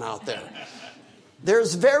going on out there.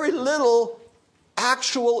 There's very little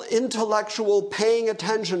actual intellectual paying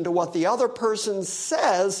attention to what the other person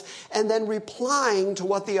says and then replying to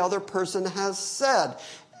what the other person has said.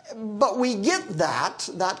 But we get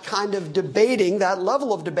that kind of debating, that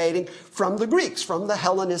level of debating from the Greeks, from the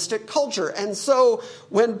Hellenistic culture. And so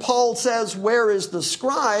when Paul says, where is the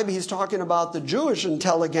scribe? He's talking about the Jewish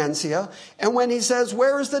intelligentsia. And when he says,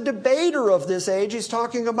 where is the debater of this age? He's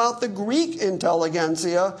talking about the Greek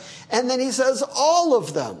intelligentsia. And then he says, all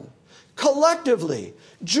of them, collectively,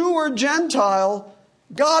 Jew or Gentile,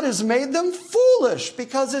 God has made them foolish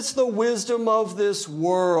because it's the wisdom of this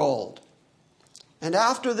world. And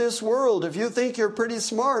after this world, if you think you're pretty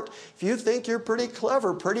smart, if you think you're pretty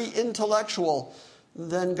clever, pretty intellectual,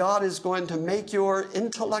 then God is going to make your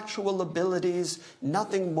intellectual abilities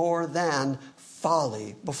nothing more than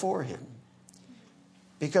folly before him.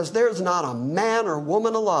 Because there's not a man or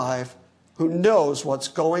woman alive who knows what's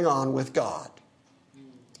going on with God.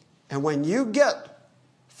 And when you get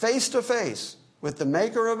face to face with the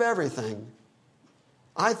maker of everything,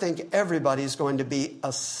 I think everybody's going to be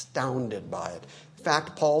astounded by it. In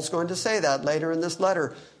fact, Paul's going to say that later in this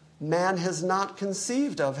letter. Man has not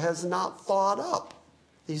conceived of, has not thought up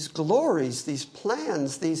these glories, these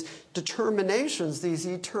plans, these determinations, these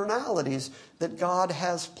eternalities that God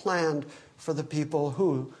has planned for the people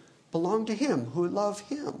who belong to him, who love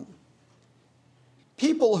him.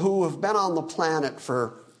 People who have been on the planet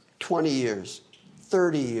for 20 years,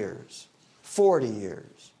 30 years, 40 years.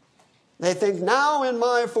 They think, now in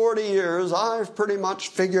my 40 years, I've pretty much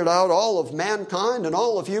figured out all of mankind and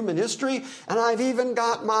all of human history, and I've even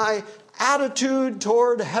got my attitude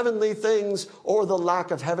toward heavenly things or the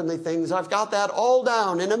lack of heavenly things. I've got that all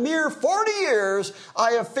down. In a mere 40 years,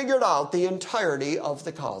 I have figured out the entirety of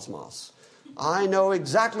the cosmos. I know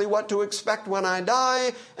exactly what to expect when I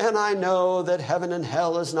die, and I know that heaven and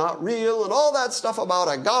hell is not real, and all that stuff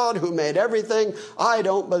about a God who made everything. I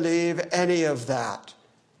don't believe any of that.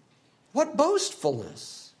 What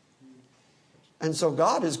boastfulness. And so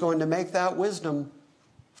God is going to make that wisdom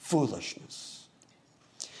foolishness.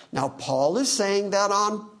 Now, Paul is saying that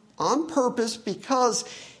on purpose because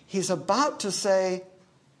he's about to say,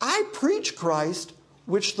 I preach Christ,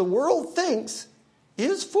 which the world thinks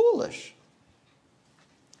is foolish.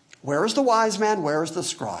 Where is the wise man? Where is the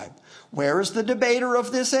scribe? Where is the debater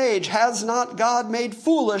of this age? Has not God made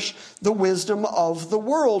foolish the wisdom of the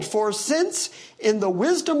world? For since in the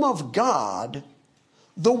wisdom of God,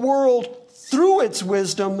 the world through its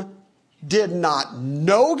wisdom did not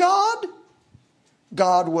know God,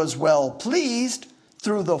 God was well pleased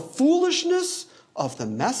through the foolishness of the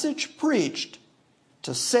message preached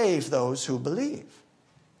to save those who believe.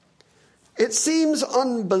 It seems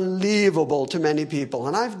unbelievable to many people,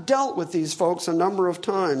 and I've dealt with these folks a number of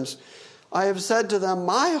times. I have said to them,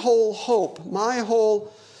 my whole hope, my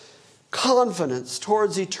whole confidence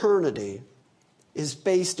towards eternity is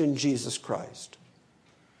based in Jesus Christ.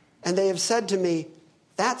 And they have said to me,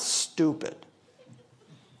 that's stupid.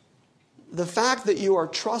 The fact that you are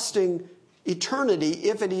trusting eternity,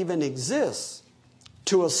 if it even exists,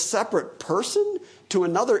 to a separate person, to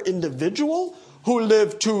another individual who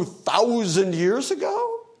lived 2,000 years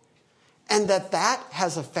ago, and that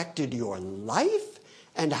has affected your life,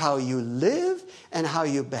 and how you live, and how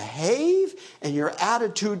you behave, and your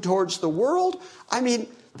attitude towards the world. I mean,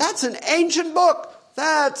 That's an ancient book.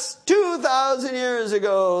 That's 2,000 years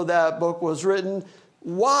ago that book was written.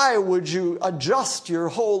 Why would you adjust your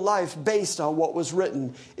whole life based on what was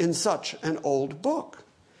written in such an old book?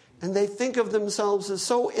 And they think of themselves as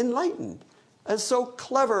so enlightened, as so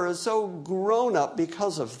clever, as so grown up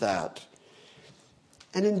because of that.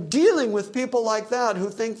 And in dealing with people like that who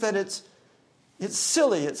think that it's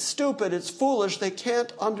silly, it's stupid, it's foolish, they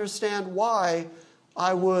can't understand why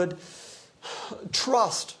I would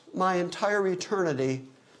trust my entire eternity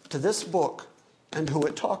to this book and who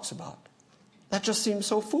it talks about. That just seems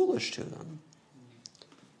so foolish to them.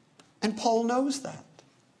 And Paul knows that.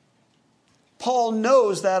 Paul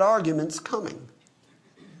knows that argument's coming.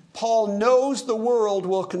 Paul knows the world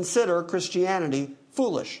will consider Christianity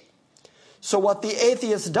foolish. So what the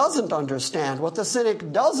atheist doesn't understand, what the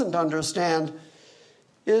cynic doesn't understand,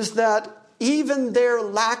 is that even their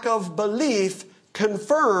lack of belief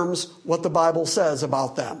confirms what the Bible says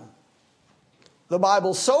about them. The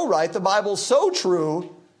Bible's so right, the Bible's so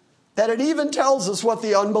true, that it even tells us what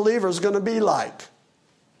the unbeliever is going to be like.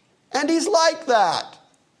 And he's like that.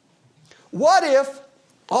 What if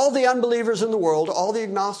all the unbelievers in the world, all the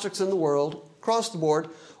agnostics in the world, across the board,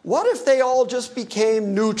 what if they all just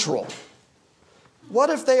became neutral? What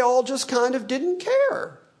if they all just kind of didn't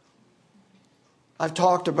care? I've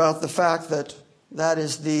talked about the fact that that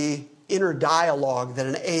is the inner dialogue that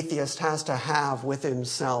an atheist has to have with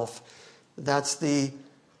himself. That's the,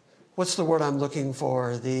 what's the word I'm looking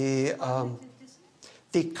for? The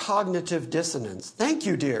cognitive dissonance. Thank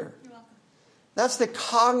you, dear. You're welcome. That's the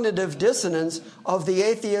cognitive dissonance of the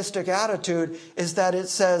atheistic attitude, is that it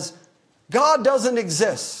says, God doesn't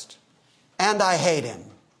exist, and I hate him.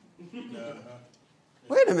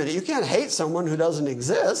 Wait a minute, you can't hate someone who doesn't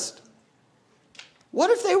exist. What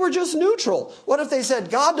if they were just neutral? What if they said,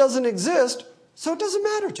 God doesn't exist, so it doesn't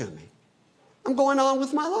matter to me? I'm going on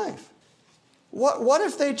with my life. What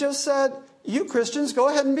if they just said, you Christians, go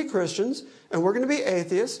ahead and be Christians, and we're going to be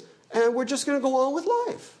atheists, and we're just going to go on with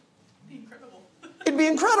life? It'd be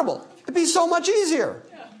incredible. It'd be so much easier.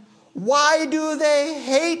 Yeah. Why do they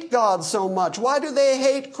hate God so much? Why do they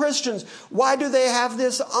hate Christians? Why do they have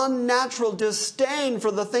this unnatural disdain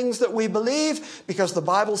for the things that we believe? Because the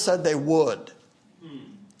Bible said they would.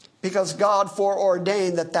 Because God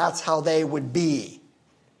foreordained that that's how they would be.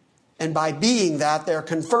 And by being that, they're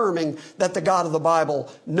confirming that the God of the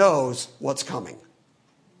Bible knows what's coming.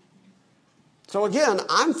 So again,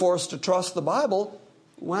 I'm forced to trust the Bible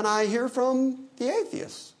when I hear from the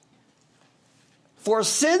atheists. For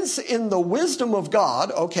since in the wisdom of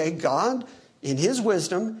God, okay, God, in his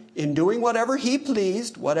wisdom, in doing whatever he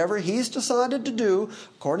pleased, whatever he's decided to do,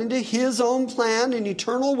 according to his own plan and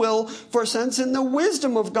eternal will, for since in the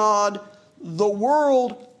wisdom of God, the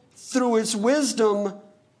world through its wisdom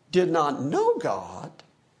did not know God.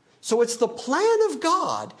 So it's the plan of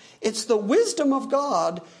God, it's the wisdom of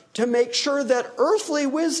God to make sure that earthly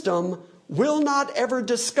wisdom will not ever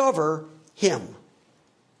discover him.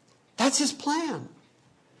 That's his plan.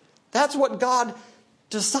 That's what God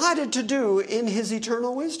decided to do in his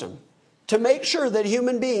eternal wisdom, to make sure that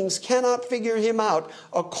human beings cannot figure him out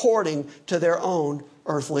according to their own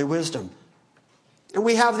earthly wisdom. And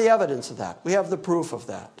we have the evidence of that. We have the proof of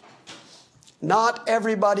that. Not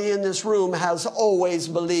everybody in this room has always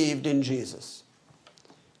believed in Jesus.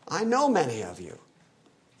 I know many of you.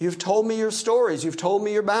 You've told me your stories. You've told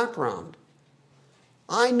me your background.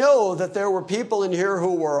 I know that there were people in here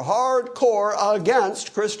who were hardcore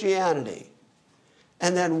against Christianity.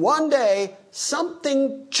 And then one day,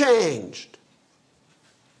 something changed.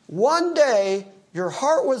 One day, your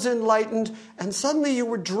heart was enlightened, and suddenly you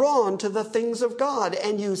were drawn to the things of God.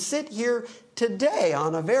 And you sit here today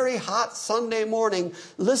on a very hot Sunday morning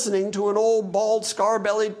listening to an old, bald,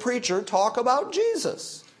 scar-bellied preacher talk about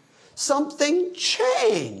Jesus. Something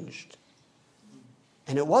changed.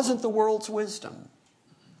 And it wasn't the world's wisdom.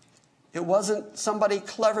 It wasn't somebody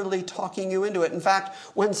cleverly talking you into it. In fact,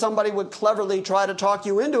 when somebody would cleverly try to talk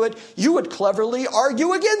you into it, you would cleverly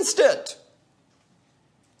argue against it.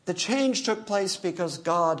 The change took place because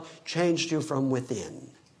God changed you from within.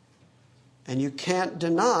 And you can't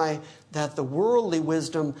deny that the worldly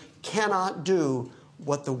wisdom cannot do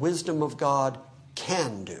what the wisdom of God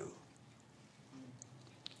can do.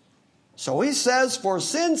 So he says, for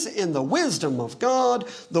since in the wisdom of God,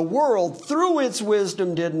 the world through its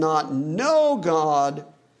wisdom did not know God,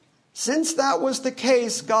 since that was the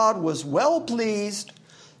case, God was well pleased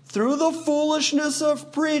through the foolishness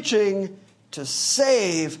of preaching to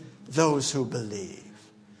save those who believe.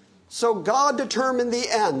 So God determined the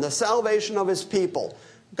end, the salvation of his people.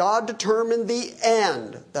 God determined the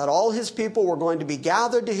end, that all his people were going to be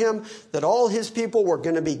gathered to him, that all his people were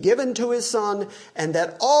going to be given to his Son, and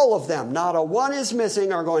that all of them, not a one is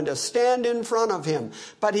missing, are going to stand in front of him.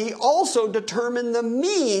 But he also determined the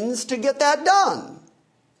means to get that done.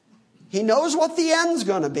 He knows what the end's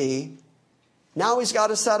going to be. Now he's got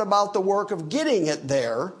to set about the work of getting it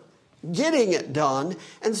there, getting it done.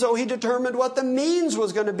 And so he determined what the means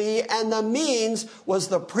was going to be, and the means was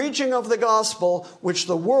the preaching of the gospel, which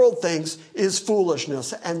the world thinks is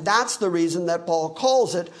foolishness. And that's the reason that Paul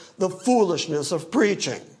calls it the foolishness of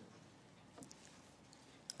preaching.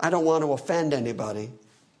 I don't want to offend anybody,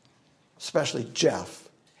 especially Jeff.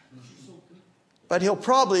 But he'll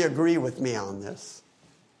probably agree with me on this.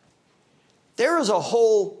 There is a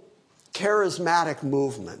whole charismatic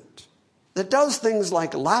movement that does things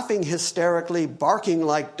like laughing hysterically, barking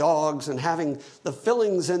like dogs, and having the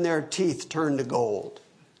fillings in their teeth turn to gold.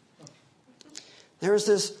 There's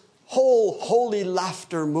this whole holy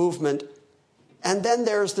laughter movement, and then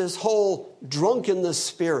there's this whole drunk in the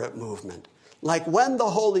Spirit movement. Like when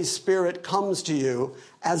the Holy Spirit comes to you,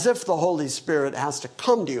 as if the Holy Spirit has to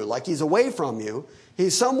come to you, like he's away from you,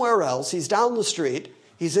 he's somewhere else, he's down the street,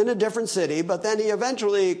 he's in a different city, but then he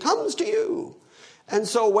eventually comes to you. And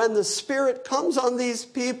so when the Spirit comes on these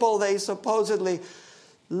people, they supposedly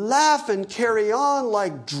laugh and carry on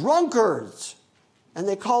like drunkards. And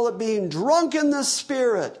they call it being drunk in the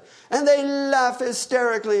Spirit. And they laugh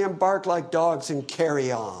hysterically and bark like dogs and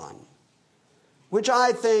carry on. Which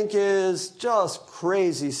I think is just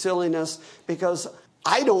crazy silliness, because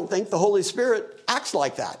I don't think the Holy Spirit acts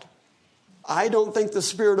like that. I don't think the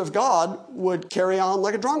Spirit of God would carry on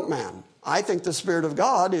like a drunk man. I think the Spirit of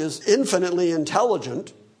God is infinitely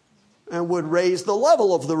intelligent and would raise the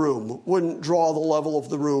level of the room, wouldn't draw the level of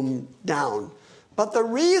the room down. But the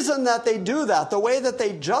reason that they do that, the way that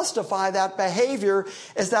they justify that behavior,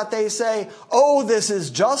 is that they say, oh, this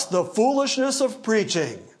is just the foolishness of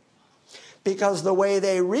preaching. Because the way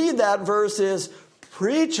they read that verse is,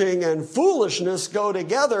 preaching and foolishness go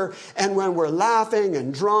together, and when we're laughing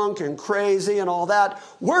and drunk and crazy and all that,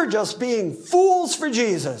 we're just being fools for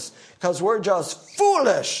Jesus, because we're just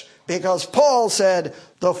foolish, because Paul said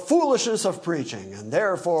the foolishness of preaching, and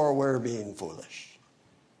therefore we're being foolish.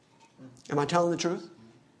 Am I telling the truth?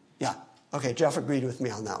 Yeah. Okay, Jeff agreed with me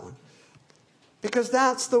on that one. Because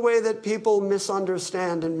that's the way that people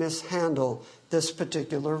misunderstand and mishandle this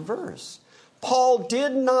particular verse. Paul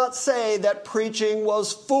did not say that preaching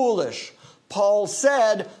was foolish. Paul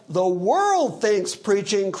said the world thinks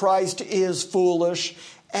preaching Christ is foolish,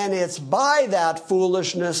 and it's by that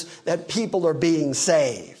foolishness that people are being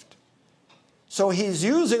saved. So he's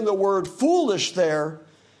using the word foolish there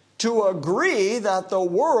to agree that the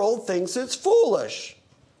world thinks it's foolish.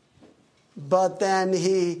 But then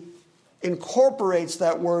he incorporates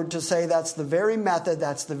that word to say that's the very method,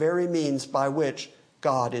 that's the very means by which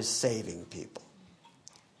God is saving people.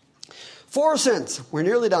 For since, we're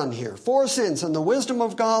nearly done here. For since in the wisdom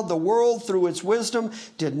of God, the world through its wisdom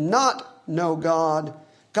did not know God,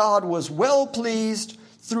 God was well pleased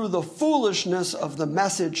through the foolishness of the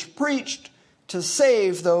message preached to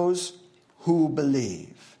save those who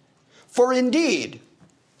believe. For indeed,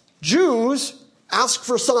 Jews ask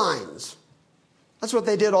for signs. That's what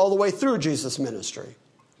they did all the way through Jesus' ministry.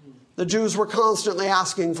 The Jews were constantly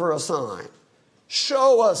asking for a sign.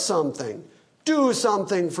 Show us something. Do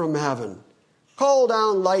something from heaven. Call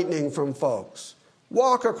down lightning from folks.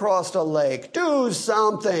 Walk across a lake. Do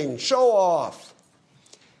something. Show off.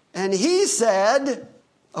 And he said,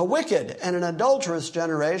 a wicked and an adulterous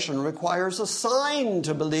generation requires a sign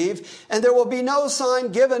to believe, and there will be no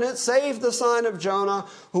sign given it save the sign of Jonah,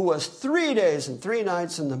 who was 3 days and 3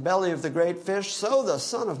 nights in the belly of the great fish. So the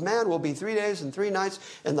Son of Man will be 3 days and 3 nights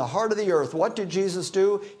in the heart of the earth. What did Jesus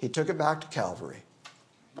do? He took it back to Calvary.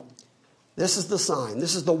 This is the sign.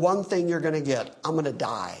 This is the one thing you're going to get. I'm going to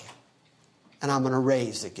die, and I'm going to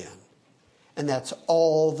raise again. And that's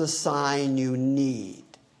all the sign you need.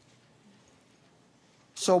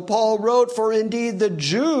 So Paul wrote, for indeed the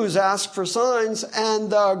Jews ask for signs,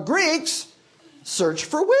 and the Greeks search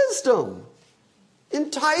for wisdom.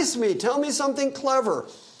 Entice me. Tell me something clever.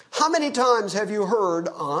 How many times have you heard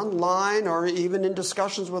online or even in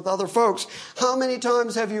discussions with other folks, how many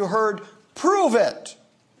times have you heard, prove it?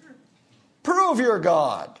 Prove your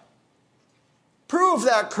God. Prove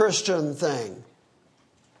that Christian thing.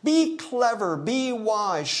 Be clever. Be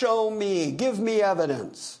wise. Show me. Give me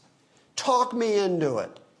evidence. Talk me into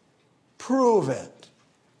it. Prove it.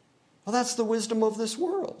 Well, that's the wisdom of this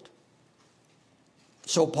world.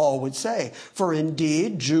 So Paul would say, for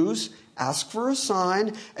indeed Jews ask for a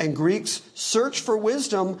sign and Greeks search for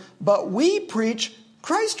wisdom, but we preach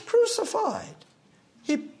Christ crucified.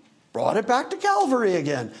 He brought it back to Calvary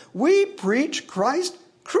again. We preach Christ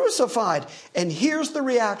crucified. And here's the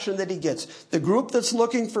reaction that he gets. The group that's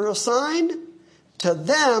looking for a sign, to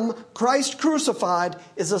them, Christ crucified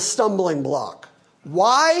is a stumbling block.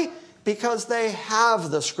 Why? Because they have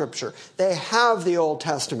the Scripture. They have the Old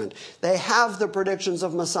Testament. They have the predictions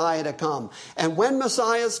of Messiah to come. And when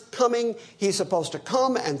Messiah's coming, he's supposed to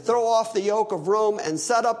come and throw off the yoke of Rome and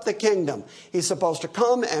set up the kingdom. He's supposed to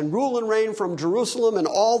come and rule and reign from Jerusalem, and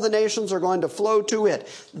all the nations are going to flow to it.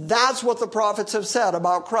 That's what the prophets have said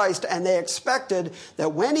about Christ, and they expected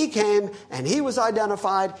that when he came and he was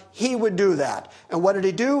identified, he would do that. And what did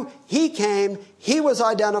he do? He came, he was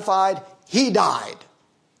identified, he died.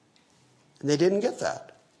 And they didn't get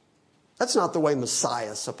that. That's not the way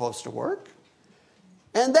Messiah is supposed to work.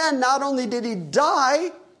 And then not only did he die,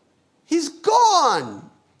 he's gone.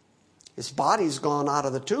 His body's gone out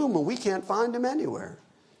of the tomb and we can't find him anywhere.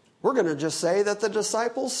 We're going to just say that the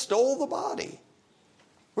disciples stole the body.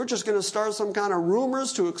 We're just going to start some kind of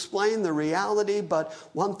rumors to explain the reality, but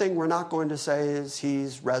one thing we're not going to say is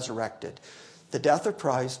he's resurrected. The death of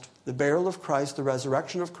Christ, the burial of Christ, the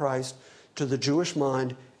resurrection of Christ, to the Jewish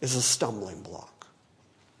mind is a stumbling block.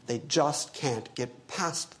 They just can't get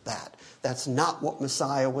past that. That's not what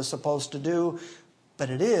Messiah was supposed to do, but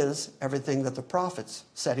it is everything that the prophets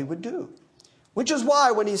said he would do. Which is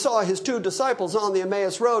why when he saw his two disciples on the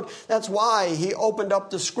Emmaus Road, that's why he opened up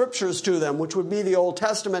the Scriptures to them, which would be the Old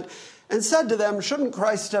Testament, and said to them, shouldn't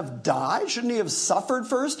Christ have died? Shouldn't he have suffered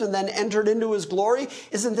first and then entered into his glory?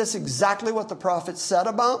 Isn't this exactly what the prophets said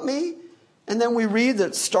about me? And then we read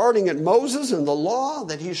that starting at Moses and the law,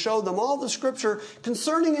 that he showed them all the Scripture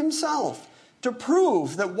concerning himself to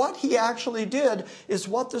prove that what he actually did is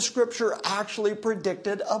what the Scripture actually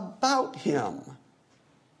predicted about him.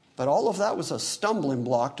 But all of that was a stumbling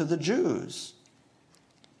block to the Jews.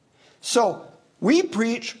 So we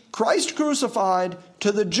preach Christ crucified.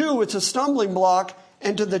 To the Jew, it's a stumbling block.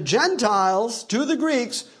 And to the Gentiles, to the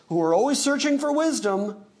Greeks, who are always searching for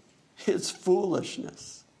wisdom, it's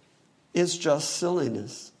foolishness. It's just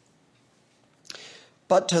silliness.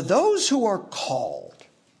 But to those who are called,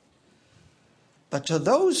 but to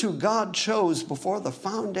those who God chose before the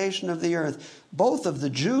foundation of the earth, both of the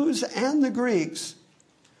Jews and the Greeks,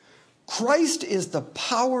 Christ is the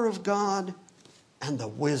power of God and the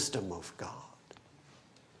wisdom of God.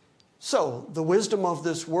 So, the wisdom of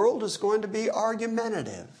this world is going to be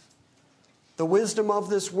argumentative. The wisdom of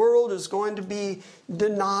this world is going to be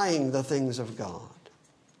denying the things of God.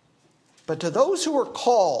 But to those who are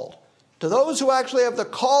called, to those who actually have the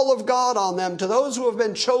call of God on them, to those who have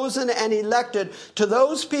been chosen and elected, to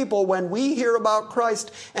those people, when we hear about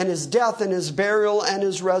Christ and his death and his burial and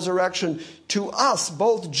his resurrection, to us,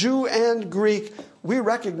 both Jew and Greek, we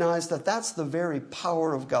recognize that that's the very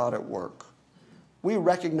power of God at work. We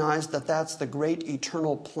recognize that that's the great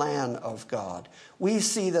eternal plan of God. We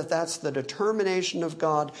see that that's the determination of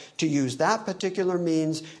God to use that particular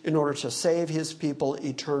means in order to save his people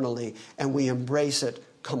eternally, and we embrace it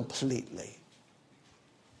completely.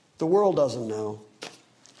 The world doesn't know.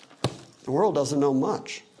 The world doesn't know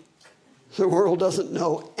much. The world doesn't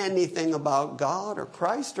know anything about God or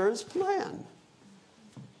Christ or his plan.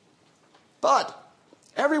 But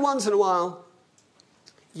every once in a while,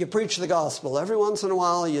 you preach the gospel. Every once in a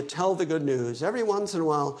while, you tell the good news. Every once in a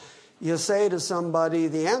while, you say to somebody,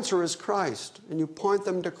 the answer is Christ. And you point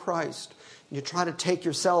them to Christ. And you try to take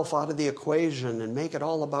yourself out of the equation and make it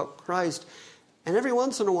all about Christ. And every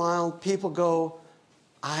once in a while, people go,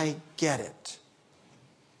 I get it.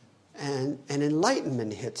 And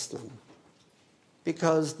enlightenment hits them.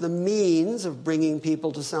 Because the means of bringing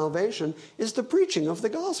people to salvation is the preaching of the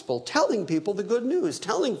gospel, telling people the good news,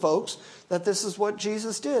 telling folks that this is what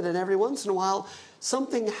Jesus did. And every once in a while,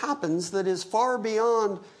 something happens that is far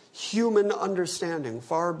beyond human understanding,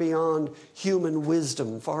 far beyond human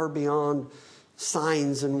wisdom, far beyond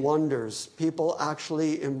signs and wonders. People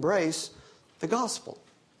actually embrace the gospel.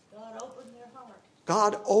 God opened their heart.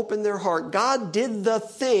 God opened their heart. God did the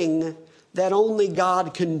thing that only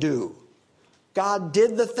God can do. God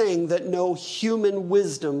did the thing that no human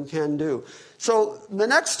wisdom can do. So the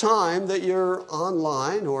next time that you're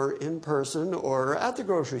online or in person or at the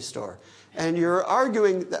grocery store and you're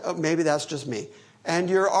arguing, maybe that's just me, and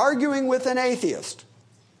you're arguing with an atheist,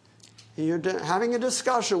 you're having a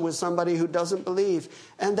discussion with somebody who doesn't believe,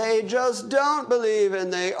 and they just don't believe,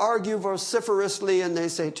 and they argue vociferously, and they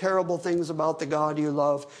say terrible things about the God you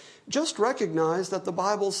love, just recognize that the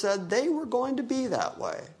Bible said they were going to be that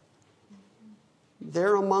way.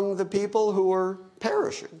 They're among the people who are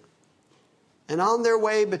perishing. And on their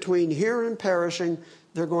way between here and perishing,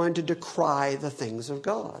 they're going to decry the things of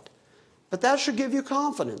God. But that should give you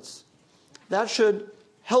confidence. That should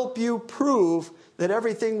help you prove that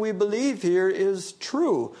everything we believe here is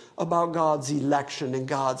true about God's election and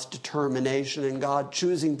God's determination and God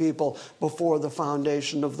choosing people before the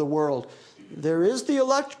foundation of the world. There is the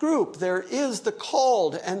elect group, there is the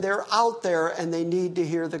called, and they're out there and they need to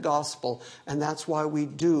hear the gospel. And that's why we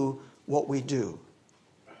do what we do.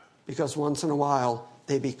 Because once in a while,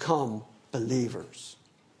 they become believers.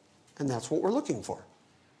 And that's what we're looking for.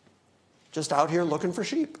 Just out here looking for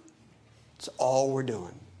sheep. That's all we're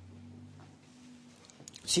doing.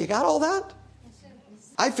 So you got all that?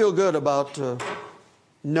 I feel good about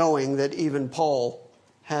knowing that even Paul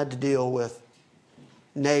had to deal with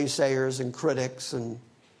naysayers and critics. And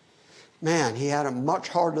man, he had it much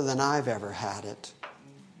harder than I've ever had it.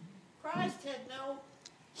 Christ had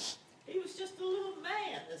he was just a little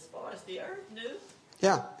man as far as the earth knew.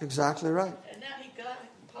 Yeah, exactly right. And now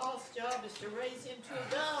Paul's job is to raise him to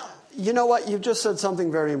a God. You know what? You've just said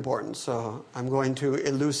something very important, so I'm going to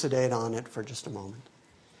elucidate on it for just a moment.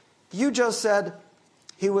 You just said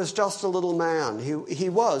he was just a little man. He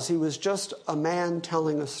was just a man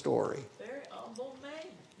telling a story. Very humble man.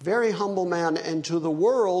 Very humble man. And to the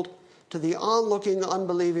world, to the onlooking,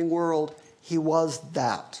 unbelieving world, he was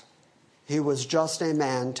that. He was just a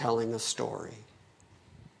man telling a story.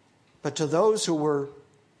 But to those who were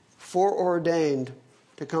foreordained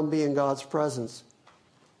to come be in God's presence,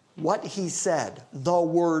 what he said, the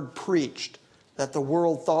word preached, that the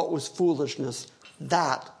world thought was foolishness,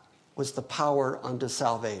 that was the power unto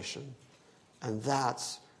salvation. And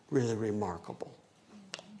that's really remarkable.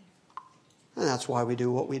 And that's why we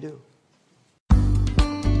do what we do.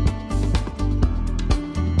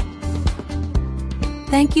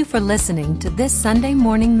 Thank you for listening to this Sunday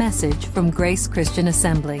morning message from Grace Christian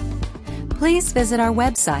Assembly. Please visit our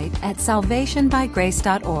website at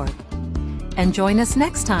salvationbygrace.org. And join us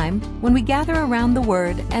next time when we gather around the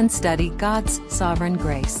Word and study God's sovereign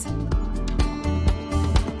grace.